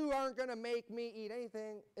like, you aren't going to make me eat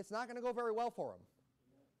anything, it's not going to go very well for him.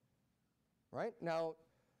 Right? Now,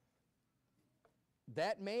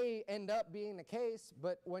 that may end up being the case,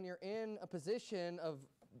 but when you're in a position of,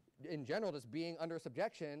 in general, just being under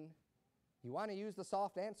subjection, you want to use the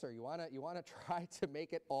soft answer. You want to try to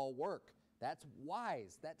make it all work. That's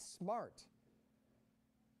wise. That's smart.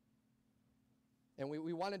 And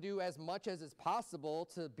we want to do as much as is possible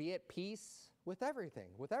to be at peace with everything,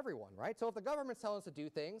 with everyone, right? So if the government's telling us to do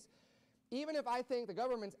things, even if I think the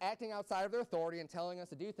government's acting outside of their authority and telling us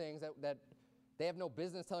to do things that they have no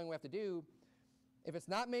business telling we have to do, if it's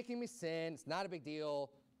not making me sin, it's not a big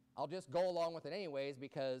deal, I'll just go along with it anyways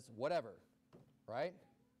because whatever, right?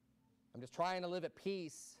 I'm just trying to live at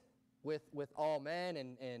peace with all men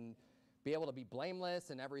and be able to be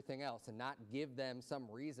blameless and everything else and not give them some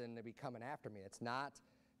reason to be coming after me. It's not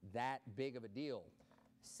that big of a deal.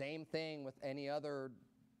 Same thing with any other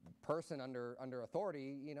person under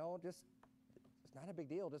authority, just it's not a big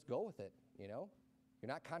deal. Just go with it, You're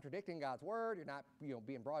not contradicting God's word. You're not,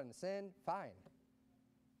 being brought into sin. Fine.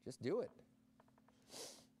 Just do it.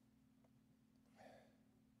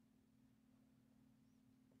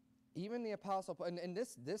 Even the apostle, and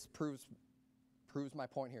this proves my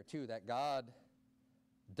point here too, that God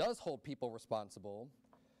does hold people responsible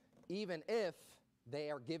even if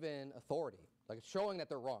they are given authority. Like it's showing that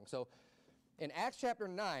they're wrong. So in Acts chapter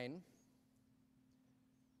 9,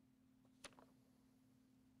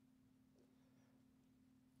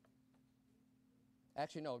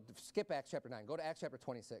 actually no, skip Acts chapter 9. Go to Acts chapter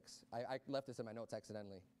 26. I left this in my notes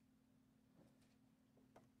accidentally.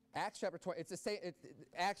 Acts chapter 20, it's the same.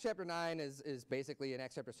 Acts chapter 9 is basically in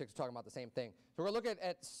Acts chapter 6 talking about the same thing. So we're looking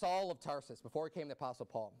at Saul of Tarsus before he came the Apostle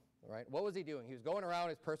Paul. Right? What was he doing? He was going around,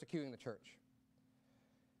 he's persecuting the church.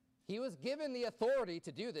 He was given the authority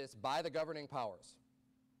to do this by the governing powers.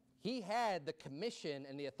 He had the commission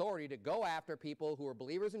and the authority to go after people who were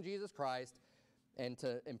believers in Jesus Christ and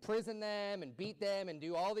to imprison them and beat them and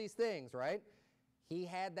do all these things, right? He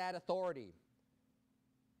had that authority.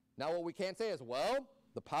 Now what we can't say is, well,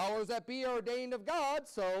 the powers that be are ordained of God,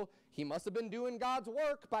 so he must have been doing God's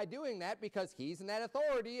work by doing that because he's in that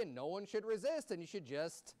authority and no one should resist and you should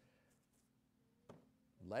just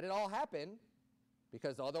let it all happen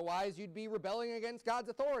because otherwise you'd be rebelling against God's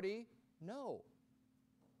authority. No.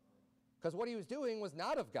 Because what he was doing was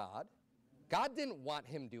not of God. God didn't want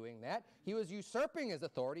him doing that. He was usurping his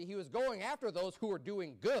authority. He was going after those who were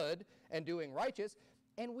doing good and doing righteous.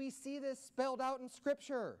 And we see this spelled out in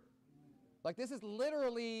Scripture. Like this is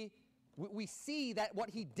literally, we see that what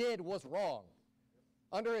he did was wrong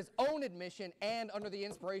under his own admission and under the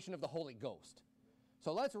inspiration of the Holy Ghost.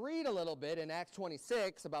 So let's read a little bit in Acts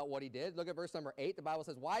 26 about what he did. Look at verse number 8. The Bible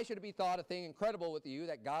says, "Why should it be thought a thing incredible with you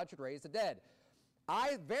that God should raise the dead?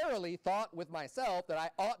 I verily thought with myself that I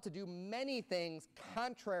ought to do many things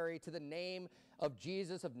contrary to the name of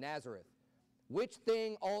Jesus of Nazareth, which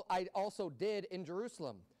thing I also did in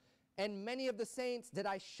Jerusalem. And many of the saints did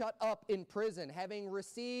I shut up in prison, having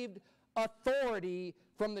received authority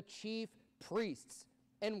from the chief priests.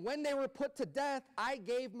 And when they were put to death, I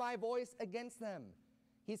gave my voice against them."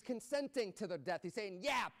 He's consenting to their death. He's saying,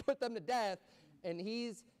 yeah, put them to death. And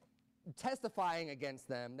he's testifying against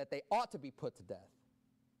them that they ought to be put to death.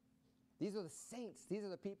 These are the saints. These are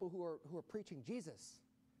the people who are preaching Jesus.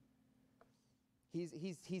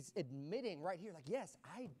 He's admitting right here, like, yes,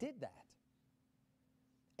 I did that.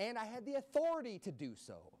 And I had the authority to do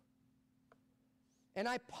so. And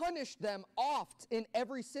I punished them oft in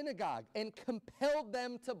every synagogue and compelled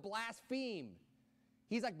them to blaspheme.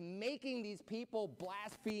 He's like making these people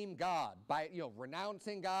blaspheme God by,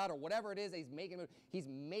 renouncing God or whatever it is he's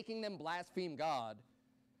making them blaspheme God.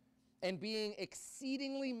 And being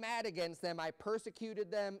exceedingly mad against them, I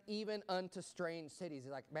persecuted them even unto strange cities.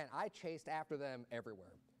 He's like, man, I chased after them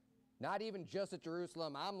everywhere. Not even just at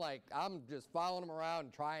Jerusalem. I'm just following them around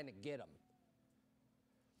and trying to get them.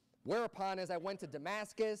 Whereupon, as I went to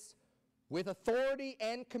Damascus, with authority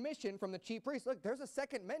and commission from the chief priest. Look, there's a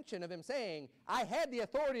second mention of him saying, I had the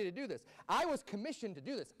authority to do this. I was commissioned to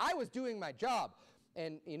do this. I was doing my job.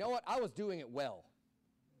 And you know what? I was doing it well.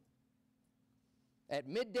 At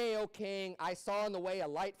midday, O king, I saw in the way a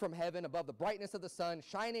light from heaven above the brightness of the sun,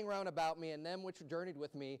 shining round about me and them which journeyed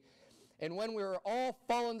with me. And when we were all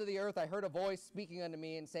fallen to the earth, I heard a voice speaking unto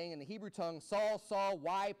me and saying in the Hebrew tongue, Saul, Saul,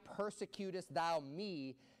 why persecutest thou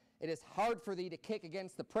me? It is hard for thee to kick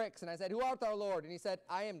against the pricks. And I said, who art thou, Lord? And he said,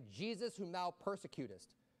 I am Jesus whom thou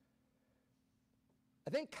persecutest.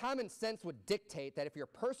 I think common sense would dictate that if you're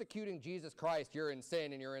persecuting Jesus Christ, you're in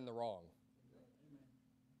sin and you're in the wrong.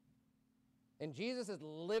 And Jesus is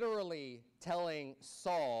literally telling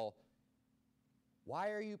Saul,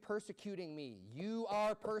 why are you persecuting me? You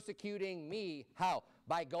are persecuting me. How?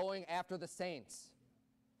 By going after the saints.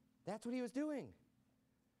 That's what he was doing.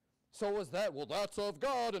 So was that, well, that's of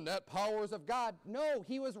God and that power is of God. No,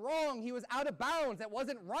 he was wrong. He was out of bounds. That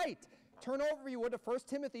wasn't right. Turn over, you would, to 1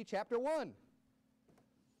 Timothy chapter 1.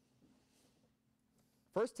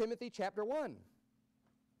 1 Timothy chapter 1.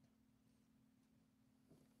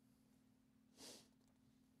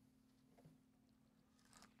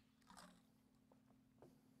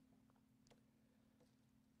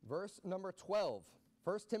 Verse number 12.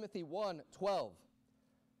 1 Timothy 1:12.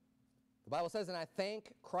 The Bible says, and I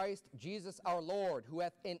thank Christ Jesus our Lord, who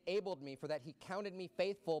hath enabled me, for that he counted me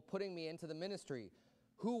faithful, putting me into the ministry,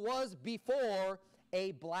 who was before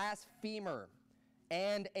a blasphemer,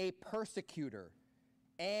 and a persecutor,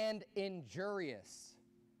 and injurious.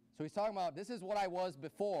 So he's talking about, this is what I was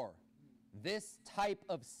before, this type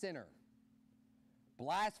of sinner.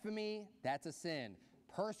 Blasphemy, that's a sin.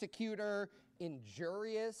 Persecutor,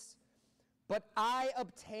 injurious. But I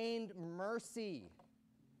obtained mercy,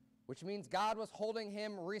 which means God was holding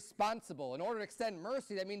him responsible. In order to extend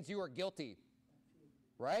mercy, that means you are guilty,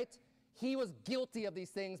 right? He was guilty of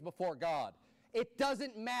these things before God. It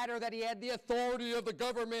doesn't matter that he had the authority of the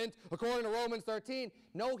government, according to Romans 13.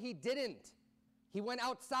 No, he didn't. He went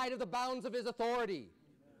outside of the bounds of his authority.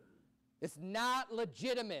 It's not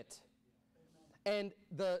legitimate. And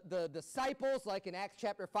the disciples, like in Acts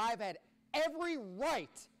chapter 5, had every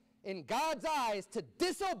right in God's eyes to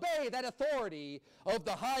disobey that authority of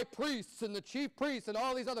the high priests and the chief priests and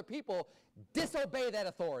all these other people. Disobey that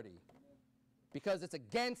authority because it's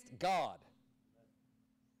against God.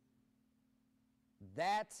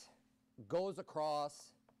 That goes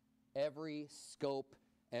across every scope,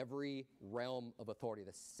 every realm of authority.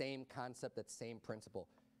 The same concept, that same principle.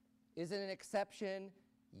 Is it an exception?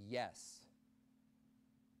 Yes.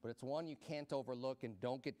 But it's one you can't overlook, and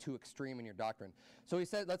don't get too extreme in your doctrine. So he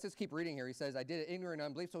said, let's just keep reading here. He says, I did it ignorant and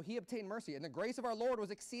unbelief, so he obtained mercy. And the grace of our Lord was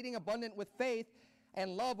exceeding abundant with faith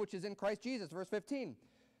and love, which is in Christ Jesus. Verse 15.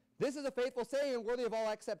 This is a faithful saying and worthy of all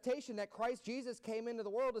acceptation, that Christ Jesus came into the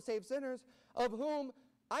world to save sinners, of whom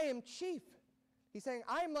I am chief. He's saying,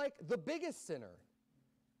 I'm like the biggest sinner.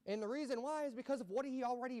 And the reason why is because of what he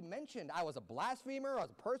already mentioned. I was a blasphemer. I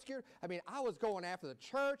was a persecutor. I mean, I was going after the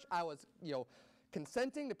church. I was,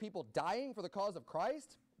 consenting to people dying for the cause of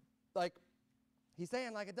Christ. Like, he's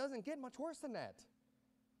saying, like, it doesn't get much worse than that.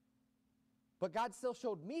 But God still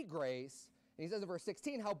showed me grace. And he says in verse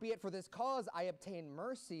 16, howbeit for this cause I obtained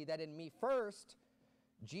mercy, that in me first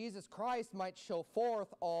Jesus Christ might show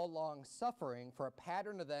forth all long suffering for a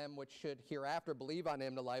pattern to them which should hereafter believe on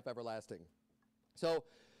him to life everlasting. So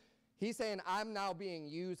he's saying, I'm now being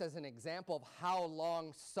used as an example of how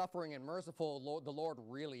long suffering and merciful the Lord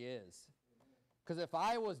really is. Because if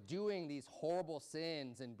I was doing these horrible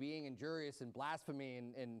sins and being injurious and blasphemy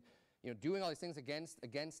and doing all these things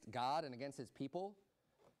against God and against his people,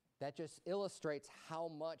 that just illustrates how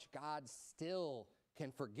much God still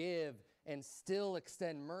can forgive and still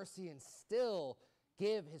extend mercy and still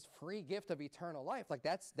give his free gift of eternal life. Like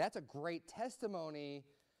that's a great testimony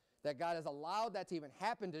that God has allowed that to even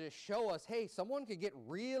happen, to just show us, hey, someone could get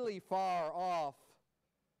really far off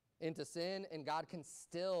into sin, and God can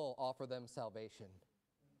still offer them salvation.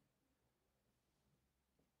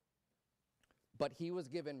 But he was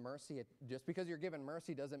given mercy. Just because you're given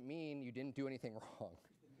mercy doesn't mean you didn't do anything wrong.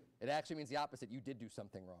 It actually means the opposite. You did do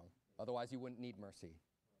something wrong. Otherwise, you wouldn't need mercy.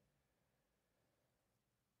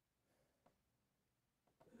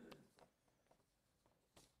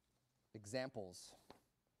 Examples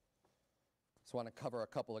Just want to cover a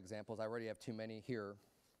couple examples. I already have too many here.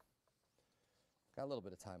 Got a little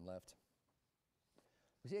bit of time left.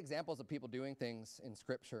 We see examples of people doing things in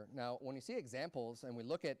Scripture. Now, when you see examples and we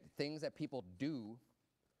look at things that people do,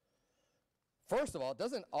 first of all, it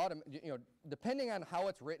doesn't depending on how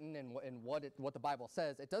it's written and what the Bible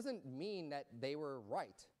says, it doesn't mean that they were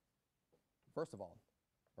right. First of all,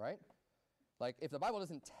 right? Like, if the Bible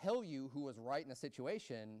doesn't tell you who was right in a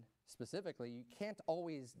situation specifically, you can't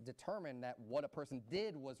always determine that what a person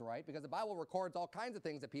did was right, because the Bible records all kinds of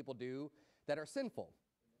things that people do that are sinful.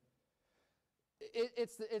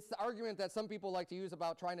 It's the argument that some people like to use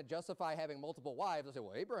about trying to justify having multiple wives. They'll say,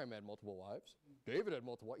 well, Abraham had multiple wives. David had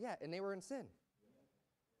multiple wives. Yeah, and they were in sin.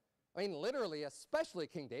 I mean, literally, especially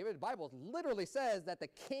King David, the Bible literally says that the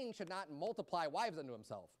king should not multiply wives unto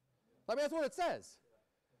himself. I mean, that's what it says.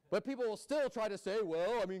 But people will still try to say,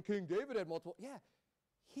 well, I mean, King David had multiple. Yeah,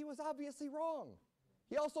 he was obviously wrong.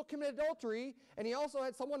 He also committed adultery, and he also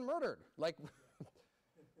had someone murdered. Like,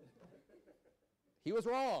 he was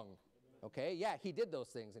wrong. Okay, yeah, he did those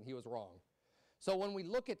things, and he was wrong. So when we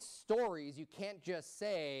look at stories, you can't just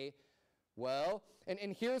say, well, and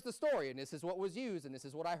here's the story, and this is what was used, and this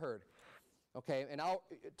is what I heard. Okay, and I'll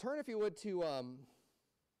turn, if you would, to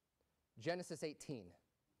Genesis 18.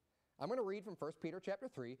 I'm going to read from 1 Peter chapter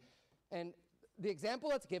 3, and the example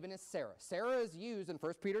that's given is Sarah. Sarah is used in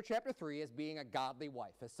 1 Peter chapter 3 as being a godly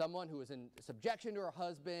wife, as someone who is in subjection to her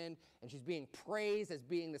husband, and she's being praised as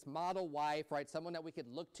being this model wife, right? Someone that we could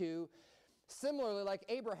look to. Similarly, like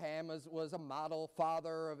Abraham was a model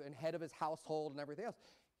father and head of his household and everything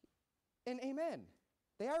else. And amen,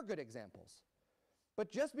 they are good examples.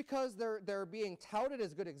 But just because they're being touted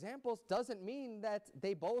as good examples doesn't mean that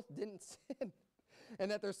they both didn't sin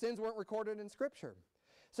and that their sins weren't recorded in Scripture.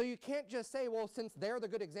 So you can't just say, well, since they're the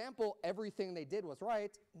good example, everything they did was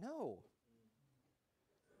right. No.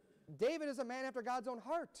 David is a man after God's own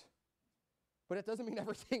heart. But it doesn't mean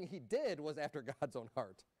everything he did was after God's own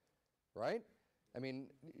heart. Right? I mean,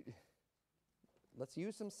 let's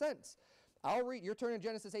use some sense. I'll read, you're turning to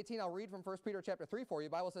Genesis 18, I'll read from 1 Peter chapter 3 for you.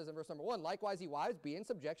 The Bible says in verse number 1, likewise, ye wives, be in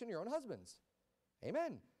subjection to your own husbands.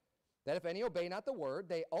 Amen. That if any obey not the word,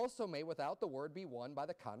 they also may without the word be won by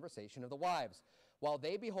the conversation of the wives, while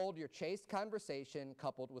they behold your chaste conversation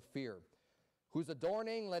coupled with fear. Whose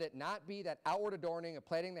adorning, let it not be that outward adorning of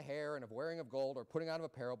plaiting the hair and of wearing of gold or putting on of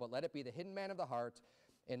apparel, but let it be the hidden man of the heart,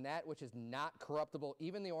 in that which is not corruptible,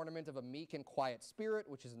 even the ornament of a meek and quiet spirit,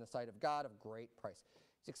 which is in the sight of God of great price.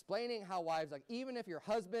 He's explaining how wives, like even if your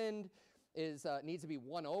husband needs to be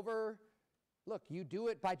won over, look, you do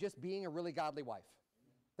it by just being a really godly wife.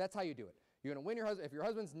 That's how you do it. You're going to win your husband. If your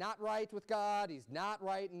husband's not right with God, he's not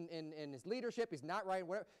right in his leadership, he's not right in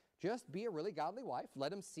whatever, just be a really godly wife.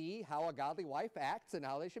 Let him see how a godly wife acts and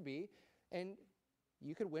how they should be, and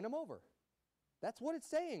you could win him over. That's what it's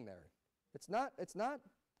saying there. It's not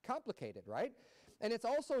complicated, right? And it's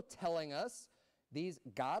also telling us these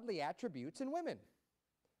godly attributes in women.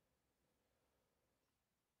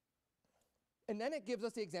 And then it gives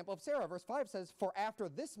us the example of Sarah. Verse 5 says, for after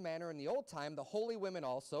this manner in the old time, the holy women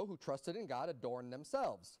also, who trusted in God, adorned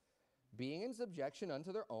themselves, being in subjection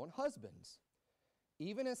unto their own husbands.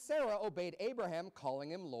 Even as Sarah obeyed Abraham,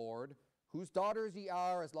 calling him Lord, whose daughters ye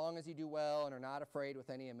are, as long as ye do well, and are not afraid with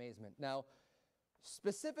any amazement. Now,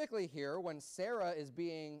 specifically here, when Sarah is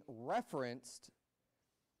being referenced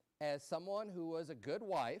as someone who was a good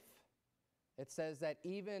wife, it says that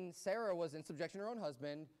even Sarah was in subjection to her own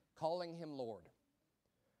husband, calling him Lord.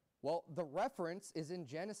 Well, the reference is in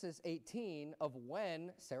Genesis 18 of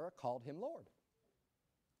when Sarah called him Lord.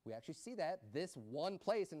 We actually see that. This one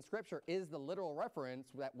place in Scripture is the literal reference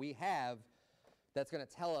that we have that's going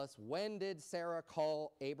to tell us when did Sarah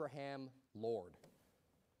call Abraham Lord.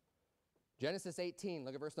 Genesis 18,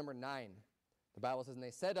 look at verse number 9. The Bible says, and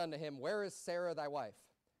they said unto him, where is Sarah thy wife?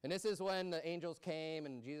 And this is when the angels came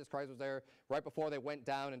and Jesus Christ was there right before they went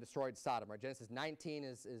down and destroyed Sodom. Right? Genesis 19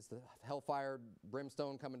 is the hellfire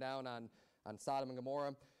brimstone coming down on Sodom and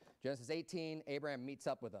Gomorrah. Genesis 18, Abraham meets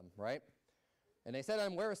up with them, right? And they said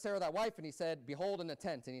unto him, where is Sarah thy wife? And he said, behold, in the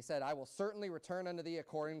tent. And he said, I will certainly return unto thee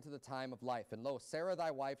according to the time of life. And lo, Sarah thy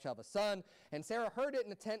wife shall have a son. And Sarah heard it in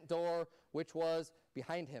the tent door, which was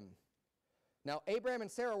behind him. Now Abraham and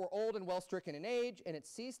Sarah were old and well stricken in age, and it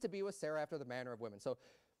ceased to be with Sarah after the manner of women. So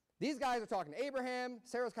these guys are talking to Abraham.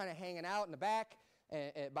 Sarah's kind of hanging out in the back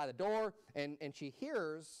by the door, and she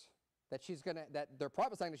hears that that they're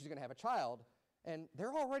prophesying that she's gonna have a child, and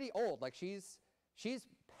they're already old. Like she's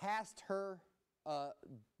past her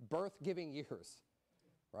birth-giving years,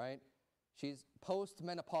 right? She's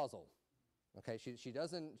post-menopausal. Okay,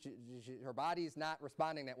 her body's not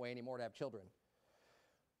responding that way anymore to have children.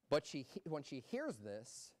 But when she hears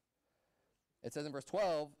this, it says in verse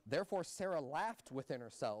 12, therefore Sarah laughed within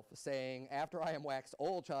herself, saying, after I am waxed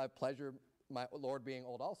old, shall I have pleasure, my Lord being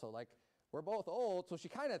old also. Like, we're both old, so she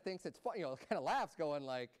kind of thinks it's fun, kind of laughs, going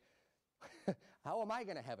like, how am I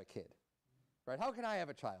going to have a kid? Right? How can I have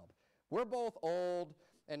a child? We're both old,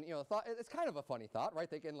 and it's kind of a funny thought, right?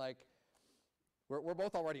 Thinking like, we're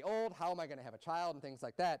both already old. How am I going to have a child and things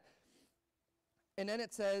like that? And then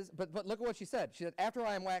it says, but look at what she said. She said, after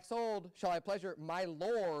I am waxed old, shall I have pleasure, my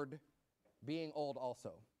Lord being old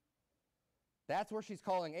also. That's where she's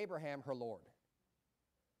calling Abraham her Lord.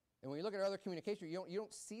 And when you look at other communication, you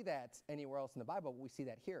don't see that anywhere else in the Bible, but we see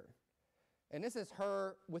that here. And this is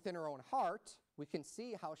her within her own heart. We can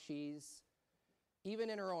see how even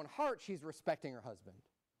in her own heart, she's respecting her husband.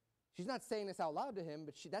 She's not saying this out loud to him,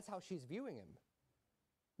 but that's how she's viewing him.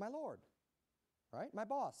 My Lord, right? My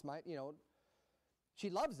boss, she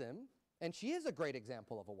loves him, and she is a great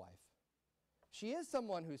example of a wife. She is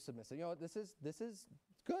someone who's submissive. This is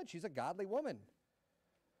good. She's a godly woman.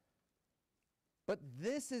 But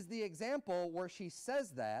this is the example where she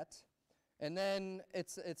says that, and then it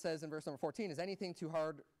says in verse number 14, is anything too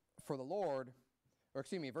hard for the Lord? Or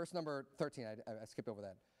excuse me, verse number 13, I skipped over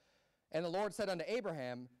that. And the Lord said unto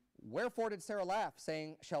Abraham, wherefore did Sarah laugh,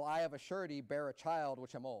 saying, shall I of a surety bear a child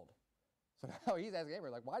which am old? So now he's asking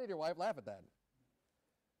Abraham, like, why did your wife laugh at that?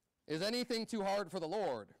 Is anything too hard for the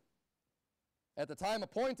Lord? At the time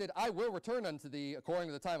appointed, I will return unto thee according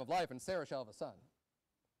to the time of life, and Sarah shall have a son.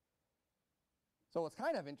 So what's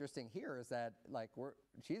kind of interesting here is that, like,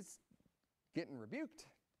 she's getting rebuked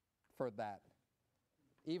for that.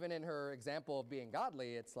 Even in her example of being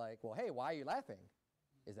godly, it's like, well, hey, why are you laughing?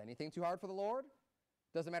 Is anything too hard for the Lord?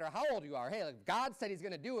 Doesn't matter how old you are. Hey, like, God said he's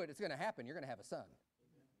going to do it. It's going to happen. You're going to have a son.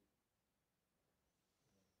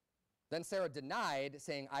 Then Sarah denied,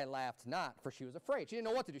 saying, I laughed not, for she was afraid. She didn't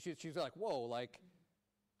know what to do. She was like, whoa, like,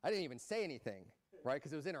 I didn't even say anything, right?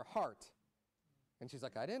 Because it was in her heart. And she's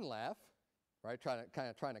like, I didn't laugh, right? Trying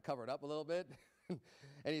to cover it up a little bit.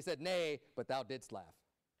 And he said, nay, but thou didst laugh.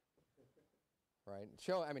 Right?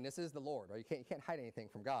 This is the Lord, right? You can't hide anything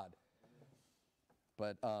from God.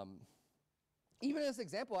 But even in this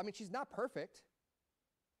example, she's not perfect,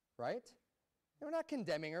 right? And we're not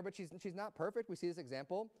condemning her, but she's not perfect. We see this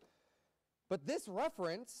example. But this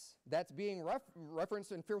reference that's being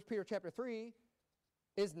referenced in 1 Peter chapter 3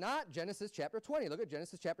 is not Genesis chapter 20. Look at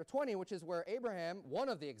Genesis chapter 20, which is where Abraham, one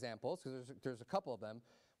of the examples, because there's a couple of them,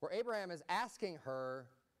 where Abraham is asking her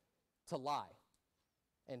to lie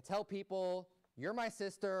and tell people, you're my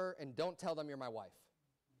sister, and don't tell them you're my wife.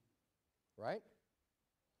 Right?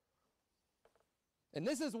 And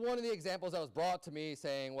this is one of the examples that was brought to me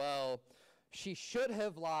saying, well, she should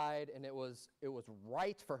have lied, and it was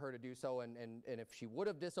right for her to do so, and if she would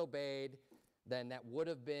have disobeyed, then that would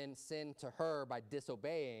have been sin to her by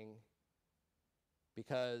disobeying,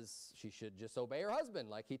 because she should just obey her husband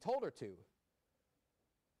like he told her to.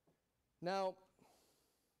 Now,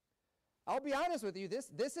 I'll be honest with you,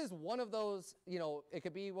 this is one of those, it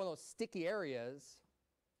could be one of those sticky areas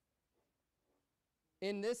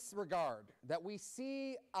in this regard that we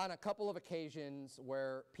see on a couple of occasions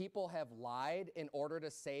where people have lied in order to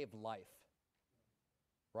save life,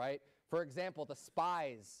 right? For example, the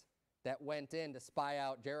spies that went in to spy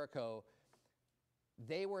out Jericho,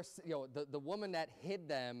 they were, the woman that hid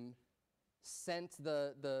them sent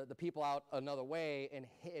the people out another way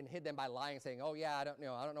and hid them by lying, saying, oh yeah, I don't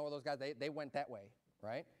know where those guys, they went that way,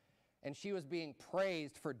 right? And she was being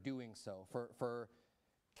praised for doing so, for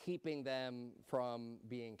keeping them from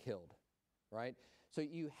being killed, right? So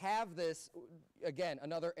you have this, again,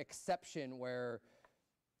 another exception where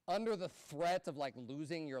under the threat of like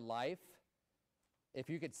losing your life, if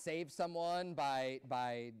you could save someone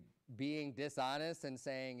by being dishonest and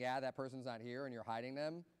saying, yeah, that person's not here and you're hiding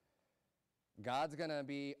them, God's going to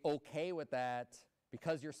be okay with that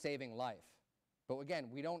because you're saving life. But again,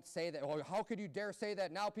 we don't say that, oh, how could you dare say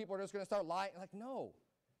that? Now people are just going to start lying. Like, no.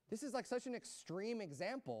 This is like such an extreme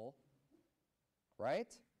example,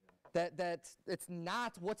 right? That it's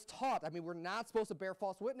not what's taught. We're not supposed to bear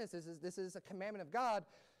false witnesses. This is a commandment of God.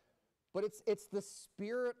 But it's the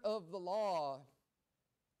spirit of the law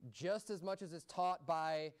just as much as it's taught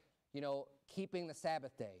by, keeping the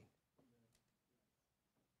Sabbath day.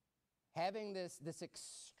 Having this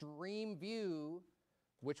extreme view,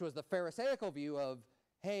 which was the Pharisaical view of,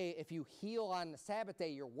 hey, if you heal on the Sabbath day,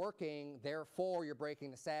 you're working, therefore you're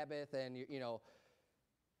breaking the Sabbath, and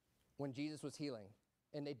when Jesus was healing.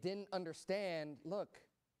 And they didn't understand, look,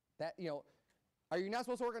 that, are you not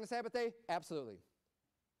supposed to work on the Sabbath day? Absolutely.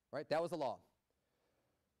 Right? That was the law.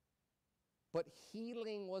 But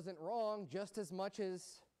healing wasn't wrong just as much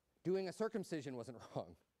as doing a circumcision wasn't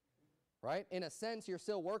wrong, right? In a sense, you're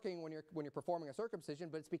still working when you're performing a circumcision,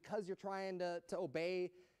 but it's because you're trying to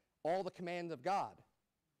obey all the commands of God.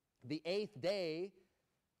 The 8th day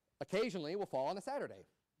occasionally will fall on a Saturday.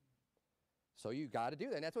 So you got to do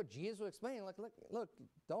that. And that's what Jesus was explaining. Like, look,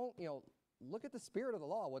 don't, look at the spirit of the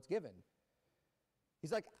law, what's given.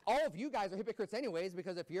 He's like, all of you guys are hypocrites anyways,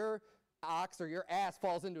 because if your ox or your ass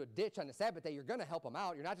falls into a ditch on the Sabbath day, you're going to help them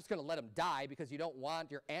out. You're not just going to let them die because you don't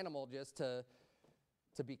want your animal just to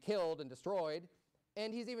be killed and destroyed.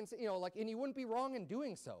 And he's even, and you wouldn't be wrong in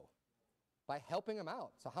doing so by helping them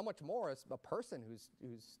out. So how much more is a person who's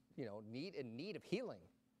in need of healing?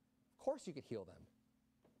 Of course you could heal them.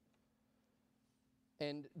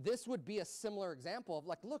 And this would be a similar example of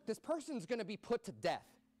like, look, this person's going to be put to death.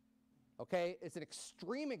 Okay? It's an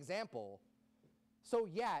extreme example. So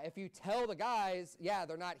yeah, if you tell the guys, yeah,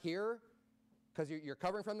 they're not here because you're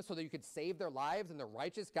covering from them so that you could save their lives and they're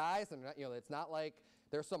righteous guys, and it's not like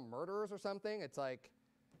there's some murderers or something. It's like,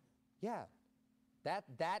 yeah,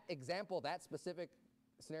 that example, that specific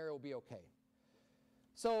scenario will be okay.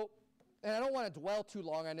 So, and I don't want to dwell too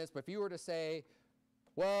long on this, but if you were to say,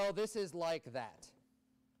 well, this is like that,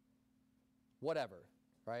 whatever,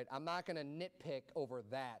 right? I'm not going to nitpick over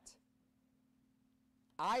that.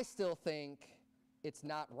 I still think it's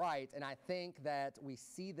not right, and I think that we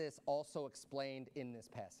see this also explained in this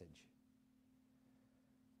passage.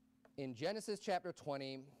 In Genesis chapter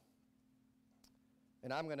 20,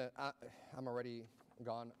 and I'm already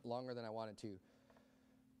gone longer than I wanted to.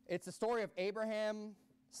 It's the story of Abraham,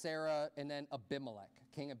 Sarah, and then Abimelech,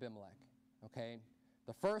 King Abimelech, okay?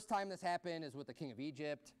 The first time this happened is with the king of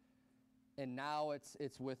Egypt, and now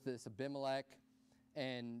it's with this Abimelech,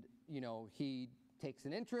 and, he takes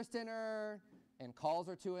an interest in her and calls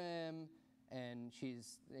her to him, and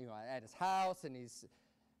she's, at his house, and he's,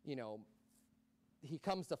 he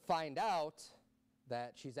comes to find out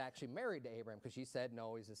that she's actually married to Abraham because she said,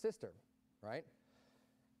 no, he's his sister, right?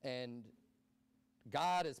 And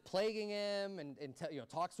God is plaguing him and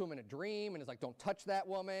talks to him in a dream and is like, don't touch that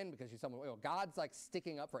woman because she's someone, God's like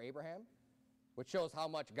sticking up for Abraham, which shows how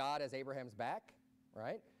much God has Abraham's back,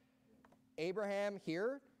 right? Abraham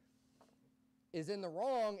here is in the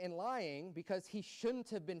wrong in lying because he shouldn't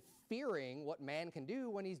have been fearing what man can do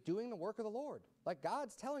when he's doing the work of the Lord. Like,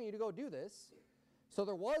 God's telling you to go do this. So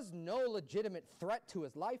there was no legitimate threat to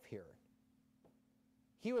his life here.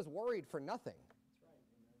 He was worried for nothing. That's right.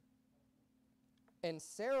 Amen. And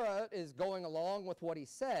Sarah is going along with what he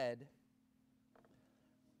said,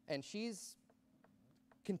 and she's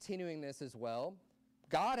continuing this as well.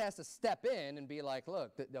 God has to step in and be like,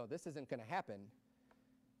 look, no, this isn't going to happen.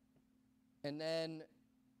 And then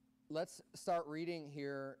let's start reading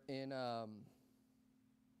here in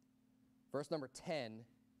verse number 10. The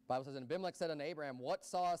Bible says, and Abimelech said unto Abraham, what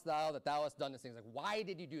sawest thou that thou hast done this thing? Like, why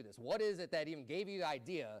did you do this? What is it that even gave you the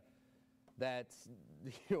idea that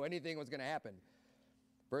anything was going to happen?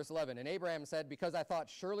 Verse 11, and Abraham said, because I thought,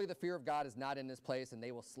 surely the fear of God is not in this place, and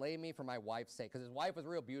they will slay me for my wife's sake. Because his wife was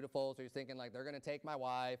real beautiful, so he's thinking, like, they're going to take my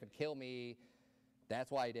wife and kill me. That's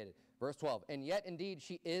why he did it. Verse 12, and yet indeed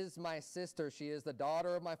she is my sister. She is the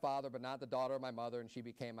daughter of my father, but not the daughter of my mother, and she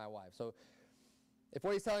became my wife. So if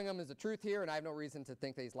what he's telling him is the truth here, and I have no reason to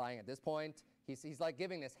think that he's lying at this point, he's like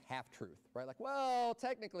giving this half-truth, right? Like, well,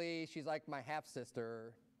 technically, she's like my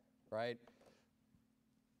half-sister, right?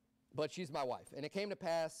 But she's my wife. And it came to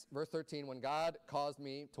pass, verse 13, when God caused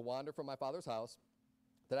me to wander from my father's house,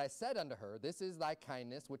 that I said unto her, this is thy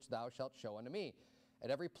kindness which thou shalt show unto me. At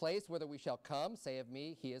every place whither we shall come, say of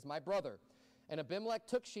me, he is my brother. And Abimelech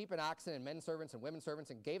took sheep and oxen and men servants and women servants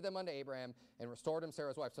and gave them unto Abraham and restored him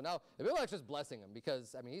Sarah's wife. So now Abimelech's just blessing him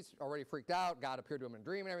because, he's already freaked out. God appeared to him in a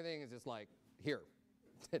dream and everything. He's just like, here,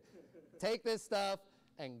 take this stuff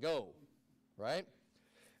and go, right?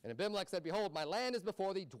 And Abimelech said, behold, my land is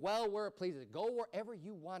before thee. Dwell where it pleases. Go wherever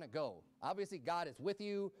you want to go. Obviously, God is with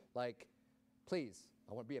you. Like, please,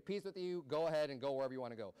 I want to be at peace with you. Go ahead and go wherever you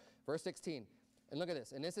want to go. Verse 16. And look at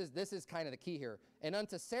this, and this is kind of the key here. And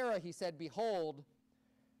unto Sarah he said, behold,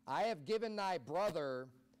 I have given thy brother,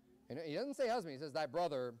 and he doesn't say husband, he says thy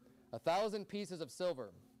brother, 1,000 pieces of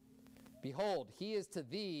silver. Behold, he is to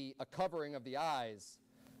thee a covering of the eyes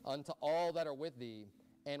unto all that are with thee,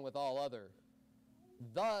 and with all other.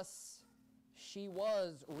 Thus she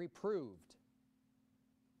was reproved.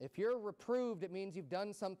 If you're reproved, it means you've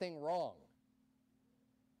done something wrong.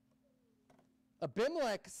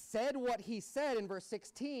 Abimelech said what he said in verse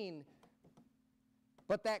 16,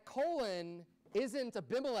 but that colon isn't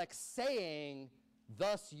Abimelech saying,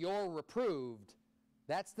 thus you're reproved.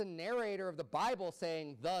 That's the narrator of the Bible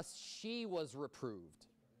saying, thus she was reproved.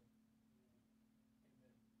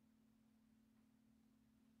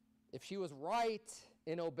 if she was right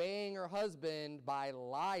in obeying her husband by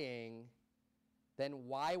lying, then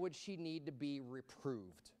why would she need to be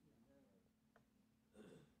reproved?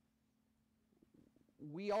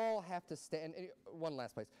 We all have to stand, one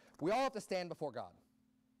last place. We all have to stand before God.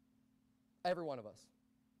 Every one of us.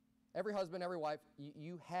 Every husband, every wife,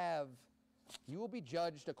 you will be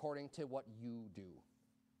judged according to what you do.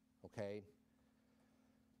 Okay?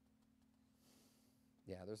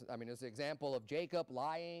 Yeah, there's the example of Jacob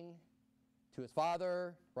lying to his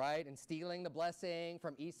father, right, and stealing the blessing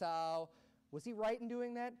from Esau. Was he right in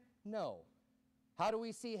doing that? No. How do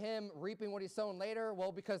we see him reaping what he's sown later?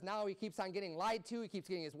 Well, because now he keeps on getting lied to. He keeps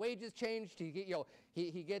getting his wages changed.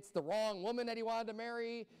 He gets the wrong woman that he wanted to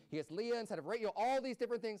marry. He gets Leah instead of Rachel. All these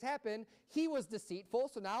different things happen. He was deceitful,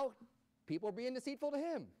 so now people are being deceitful to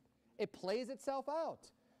him. It plays itself out.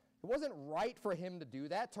 It wasn't right for him to do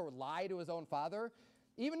that, to lie to his own father.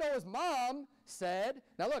 Even though his mom said,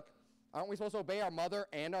 now look, aren't we supposed to obey our mother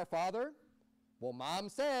and our father? Well, mom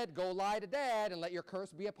said, go lie to dad and let your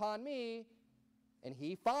curse be upon me. And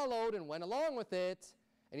he followed and went along with it.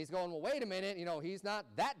 And he's going, well, wait a minute, he's not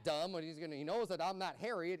that dumb. But he knows that I'm not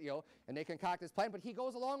Harry, and they concoct his plan. But he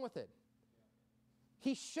goes along with it.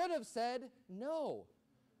 He should have said no.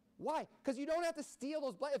 Why? Because you don't have to steal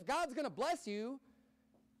those blessings. If God's going to bless you,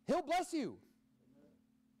 he'll bless you.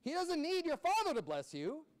 He doesn't need your father to bless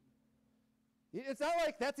you. It's not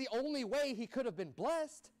like that's the only way he could have been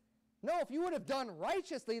blessed. No, if you would have done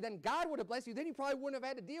righteously, then God would have blessed you. Then you probably wouldn't have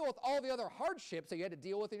had to deal with all the other hardships that you had to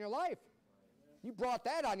deal with in your life. You brought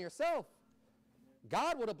that on yourself.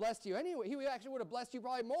 God would have blessed you anyway. He actually would have blessed you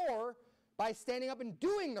probably more by standing up and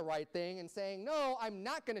doing the right thing and saying, no, I'm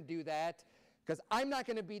not going to do that because I'm not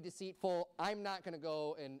going to be deceitful. I'm not going to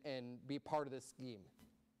go and be part of this scheme.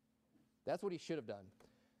 That's what he should have done.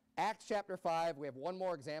 Acts chapter 5, we have one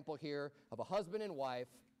more example here of a husband and wife,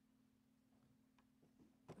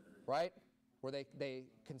 right, where they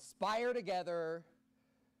conspire together.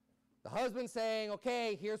 The husband saying,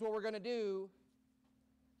 okay, here's what we're going to do.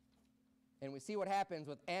 And we see what happens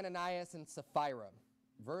with Ananias and Sapphira.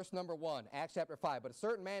 Verse number 1, Acts chapter 5. But a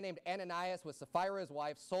certain man named Ananias with Sapphira his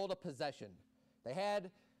wife sold a possession. They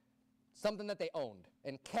had something that they owned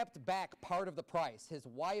and kept back part of the price, his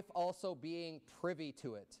wife also being privy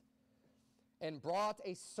to it, and brought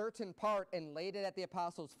a certain part and laid it at the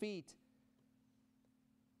apostles' feet.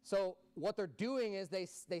 So what they're doing is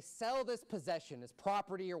they sell this possession, this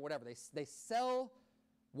property or whatever. They sell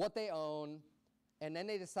what they own, and then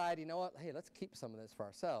they decide, you know what, hey, let's keep some of this for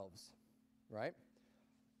ourselves, right?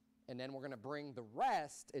 And then we're going to bring the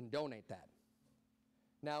rest and donate that.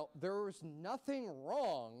 Now, there's nothing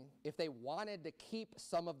wrong if they wanted to keep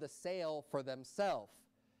some of the sale for themselves,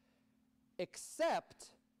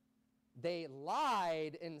 except they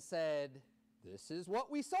lied and said, this is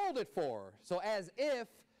what we sold it for. So as if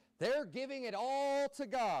they're giving it all to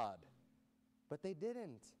God. But they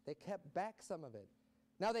didn't. They kept back some of it.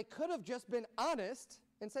 Now, they could have just been honest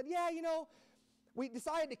and said, yeah, we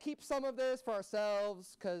decided to keep some of this for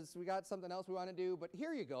ourselves because we got something else we want to do, but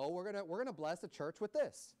here you go. We're gonna bless the church with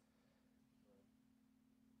this.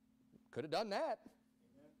 Could have done that.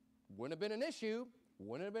 Wouldn't have been an issue.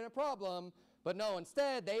 Wouldn't have been a problem. But no,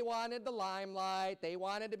 instead, they wanted the limelight. They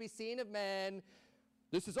wanted to be seen of men.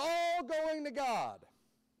 This is all going to God.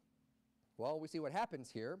 Well, we see what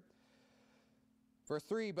happens here. Verse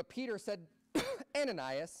 3, but Peter said,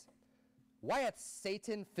 Ananias, why hath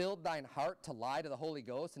Satan filled thine heart to lie to the Holy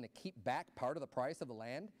Ghost and to keep back part of the price of the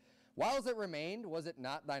land? Whiles it remained, was it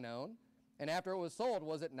not thine own? And after it was sold,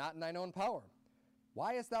 was it not in thine own power?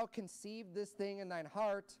 Why hast thou conceived this thing in thine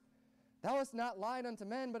heart? Thou hast not lied unto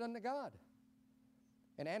men, but unto God.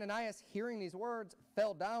 And Ananias, hearing these words,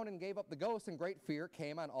 fell down and gave up the ghost, and great fear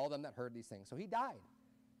came on all them that heard these things. So he died.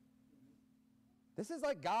 This is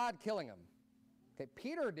like God killing him. Okay,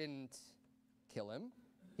 Peter didn't kill him.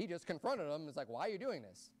 He just confronted him. It's like, why are you doing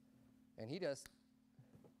this? And he just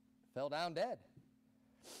fell down dead.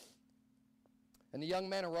 And the young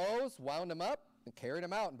men arose, wound him up, and carried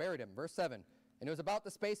him out and buried him. Verse 7. And it was about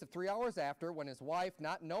the space of 3 hours after when his wife,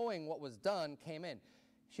 not knowing what was done, came in.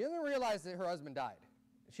 She doesn't realize that her husband died.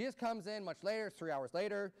 She just comes in much later, 3 hours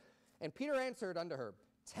later. And Peter answered unto her,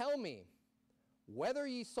 tell me whether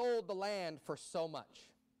ye sold the land for so much.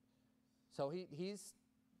 So he's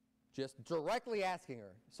just directly asking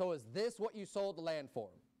her, so is this what you sold the land for?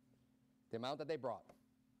 The amount that they brought.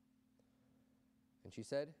 And she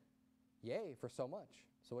said, yea, for so much.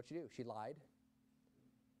 So what'd she do? She lied.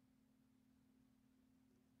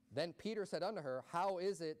 Then Peter said unto her, how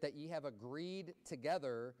is it that ye have agreed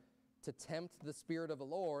together to tempt the Spirit of the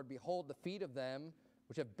Lord? Behold, the feet of them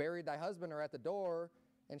which have buried thy husband are at the door,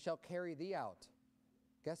 and shall carry thee out.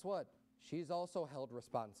 Guess what? She's also held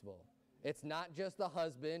responsible. It's not just the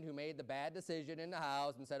husband who made the bad decision in the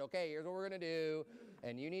house and said, okay, here's what we're going to do,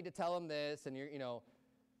 and you need to tell him this, and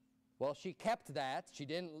well, she kept that.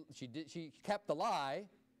 She kept the lie,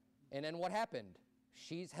 and then what happened?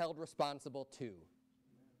 She's held responsible too.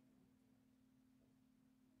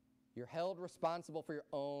 You're held responsible for your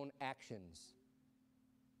own actions.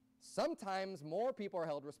 Sometimes more people are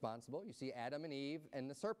held responsible. You see Adam and Eve and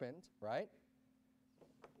the serpent, right?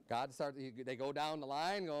 They go down the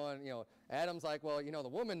line going, Adam's like, well, the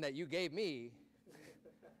woman that you gave me,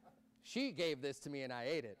 she gave this to me and I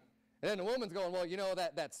ate it. And then the woman's going, well,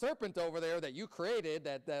 that serpent over there that you created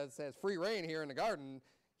that says free reign here in the garden,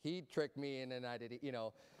 he tricked me and then I did it,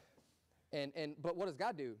 but what does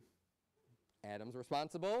God do? Adam's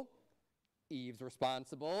responsible, Eve's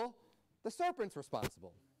responsible, the serpent's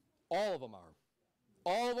responsible. All of them are.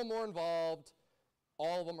 All of them were involved.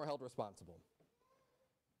 All of them are held responsible.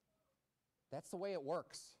 That's the way it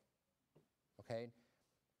works, okay?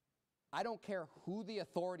 I don't care who the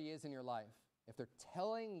authority is in your life. If they're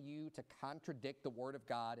telling you to contradict the Word of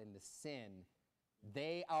God and to sin,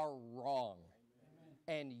 they are wrong.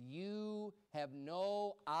 Amen. And you have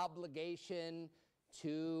no obligation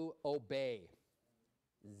to obey.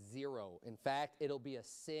 Zero. In fact, it'll be a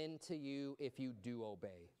sin to you if you do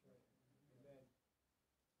obey.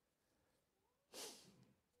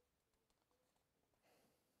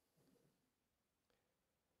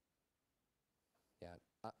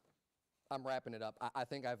 I'm wrapping it up. I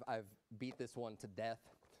think I've beat this one to death.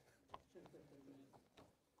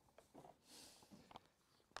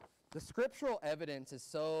 The scriptural evidence is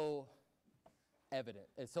so evident.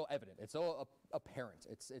 It's so evident. It's so apparent.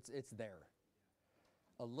 It's there.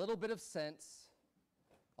 A little bit of sense,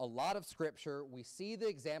 a lot of scripture. We see the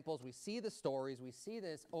examples. We see the stories. We see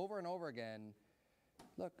this over and over again.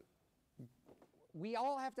 Look, we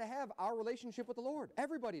all have to have our relationship with the Lord.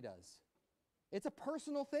 Everybody does. It's a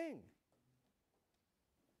personal thing.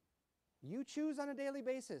 You choose on a daily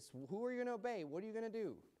basis. Who are you going to obey? What are you going to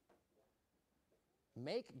do?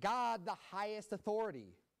 Make God the highest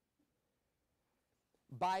authority.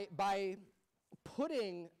 By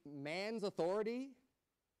putting man's authority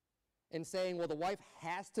and saying, well, the wife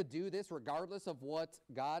has to do this regardless of what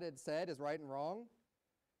God had said is right and wrong,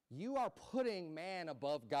 you are putting man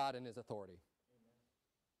above God and his authority.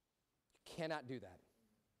 You cannot do that.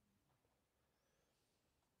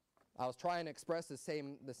 I was trying to express the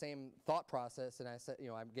same thought process, and I said,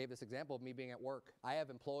 I gave this example of me being at work. I have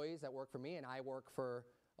employees that work for me, and I work for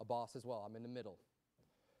a boss as well. I'm in the middle.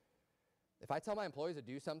 If I tell my employees to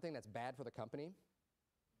do something that's bad for the company,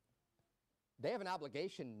 they have an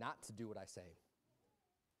obligation not to do what I say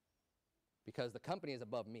because the company is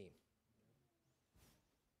above me.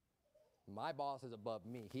 My boss is above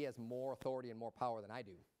me. He has more authority and more power than I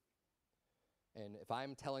do. And if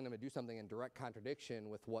I'm telling them to do something in direct contradiction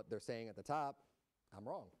with what they're saying at the top, I'm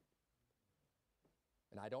wrong.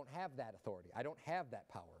 And I don't have that authority. I don't have that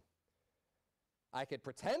power. I could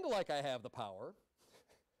pretend like I have the power,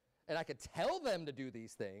 and I could tell them to do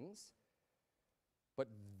these things, but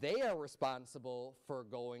they are responsible for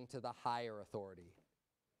going to the higher authority.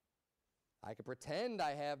 I could pretend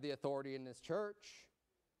I have the authority in this church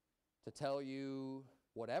to tell you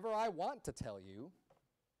whatever I want to tell you.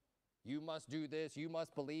 You must do this, you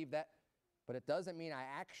must believe that. But it doesn't mean I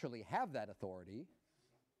actually have that authority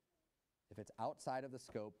if it's outside of the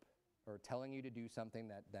scope or telling you to do something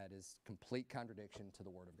that is complete contradiction to the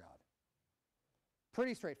Word of God.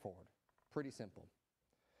 Pretty straightforward, pretty simple.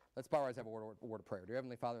 Let's bow our heads and have a word of prayer. Dear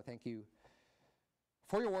Heavenly Father, thank you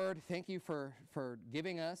for your word. Thank you for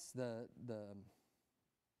giving us the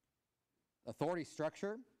authority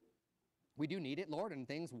structure. We do need it, Lord, and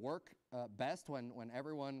things work best when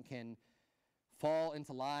everyone can fall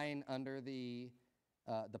into line under the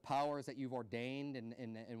powers that you've ordained,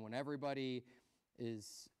 and when everybody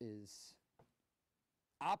is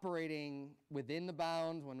operating within the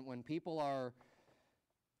bounds, when people are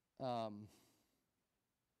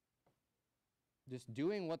just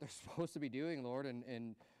doing what they're supposed to be doing, Lord,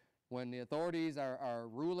 and when the authorities are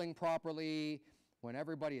ruling properly, when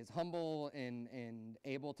everybody is humble and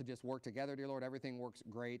able to just work together, dear Lord, everything works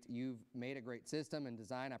great. You've made a great system and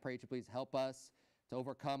design. I pray that you please help us to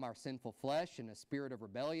overcome our sinful flesh and a spirit of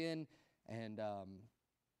rebellion, and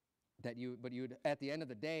that you would, at the end of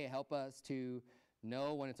the day, help us to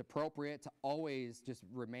know when it's appropriate to always just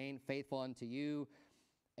remain faithful unto you.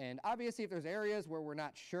 And obviously, if there's areas where we're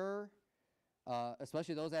not sure,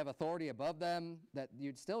 especially those that have authority above them, that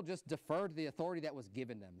you'd still just defer to the authority that was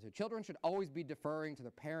given them. So children should always be deferring to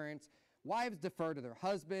their parents wives defer to their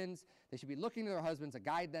husbands. They should be looking to their husbands to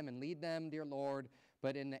guide them and lead them, dear Lord.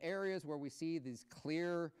 But in the areas where we see these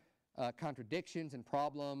clear contradictions and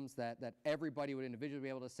problems, that everybody would individually be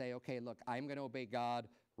able to say, okay, look, I'm going to obey God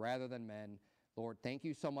rather than men. Lord, thank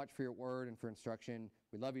you so much for your word and for instruction.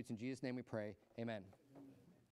 We love you. It's in Jesus' name we pray. Amen.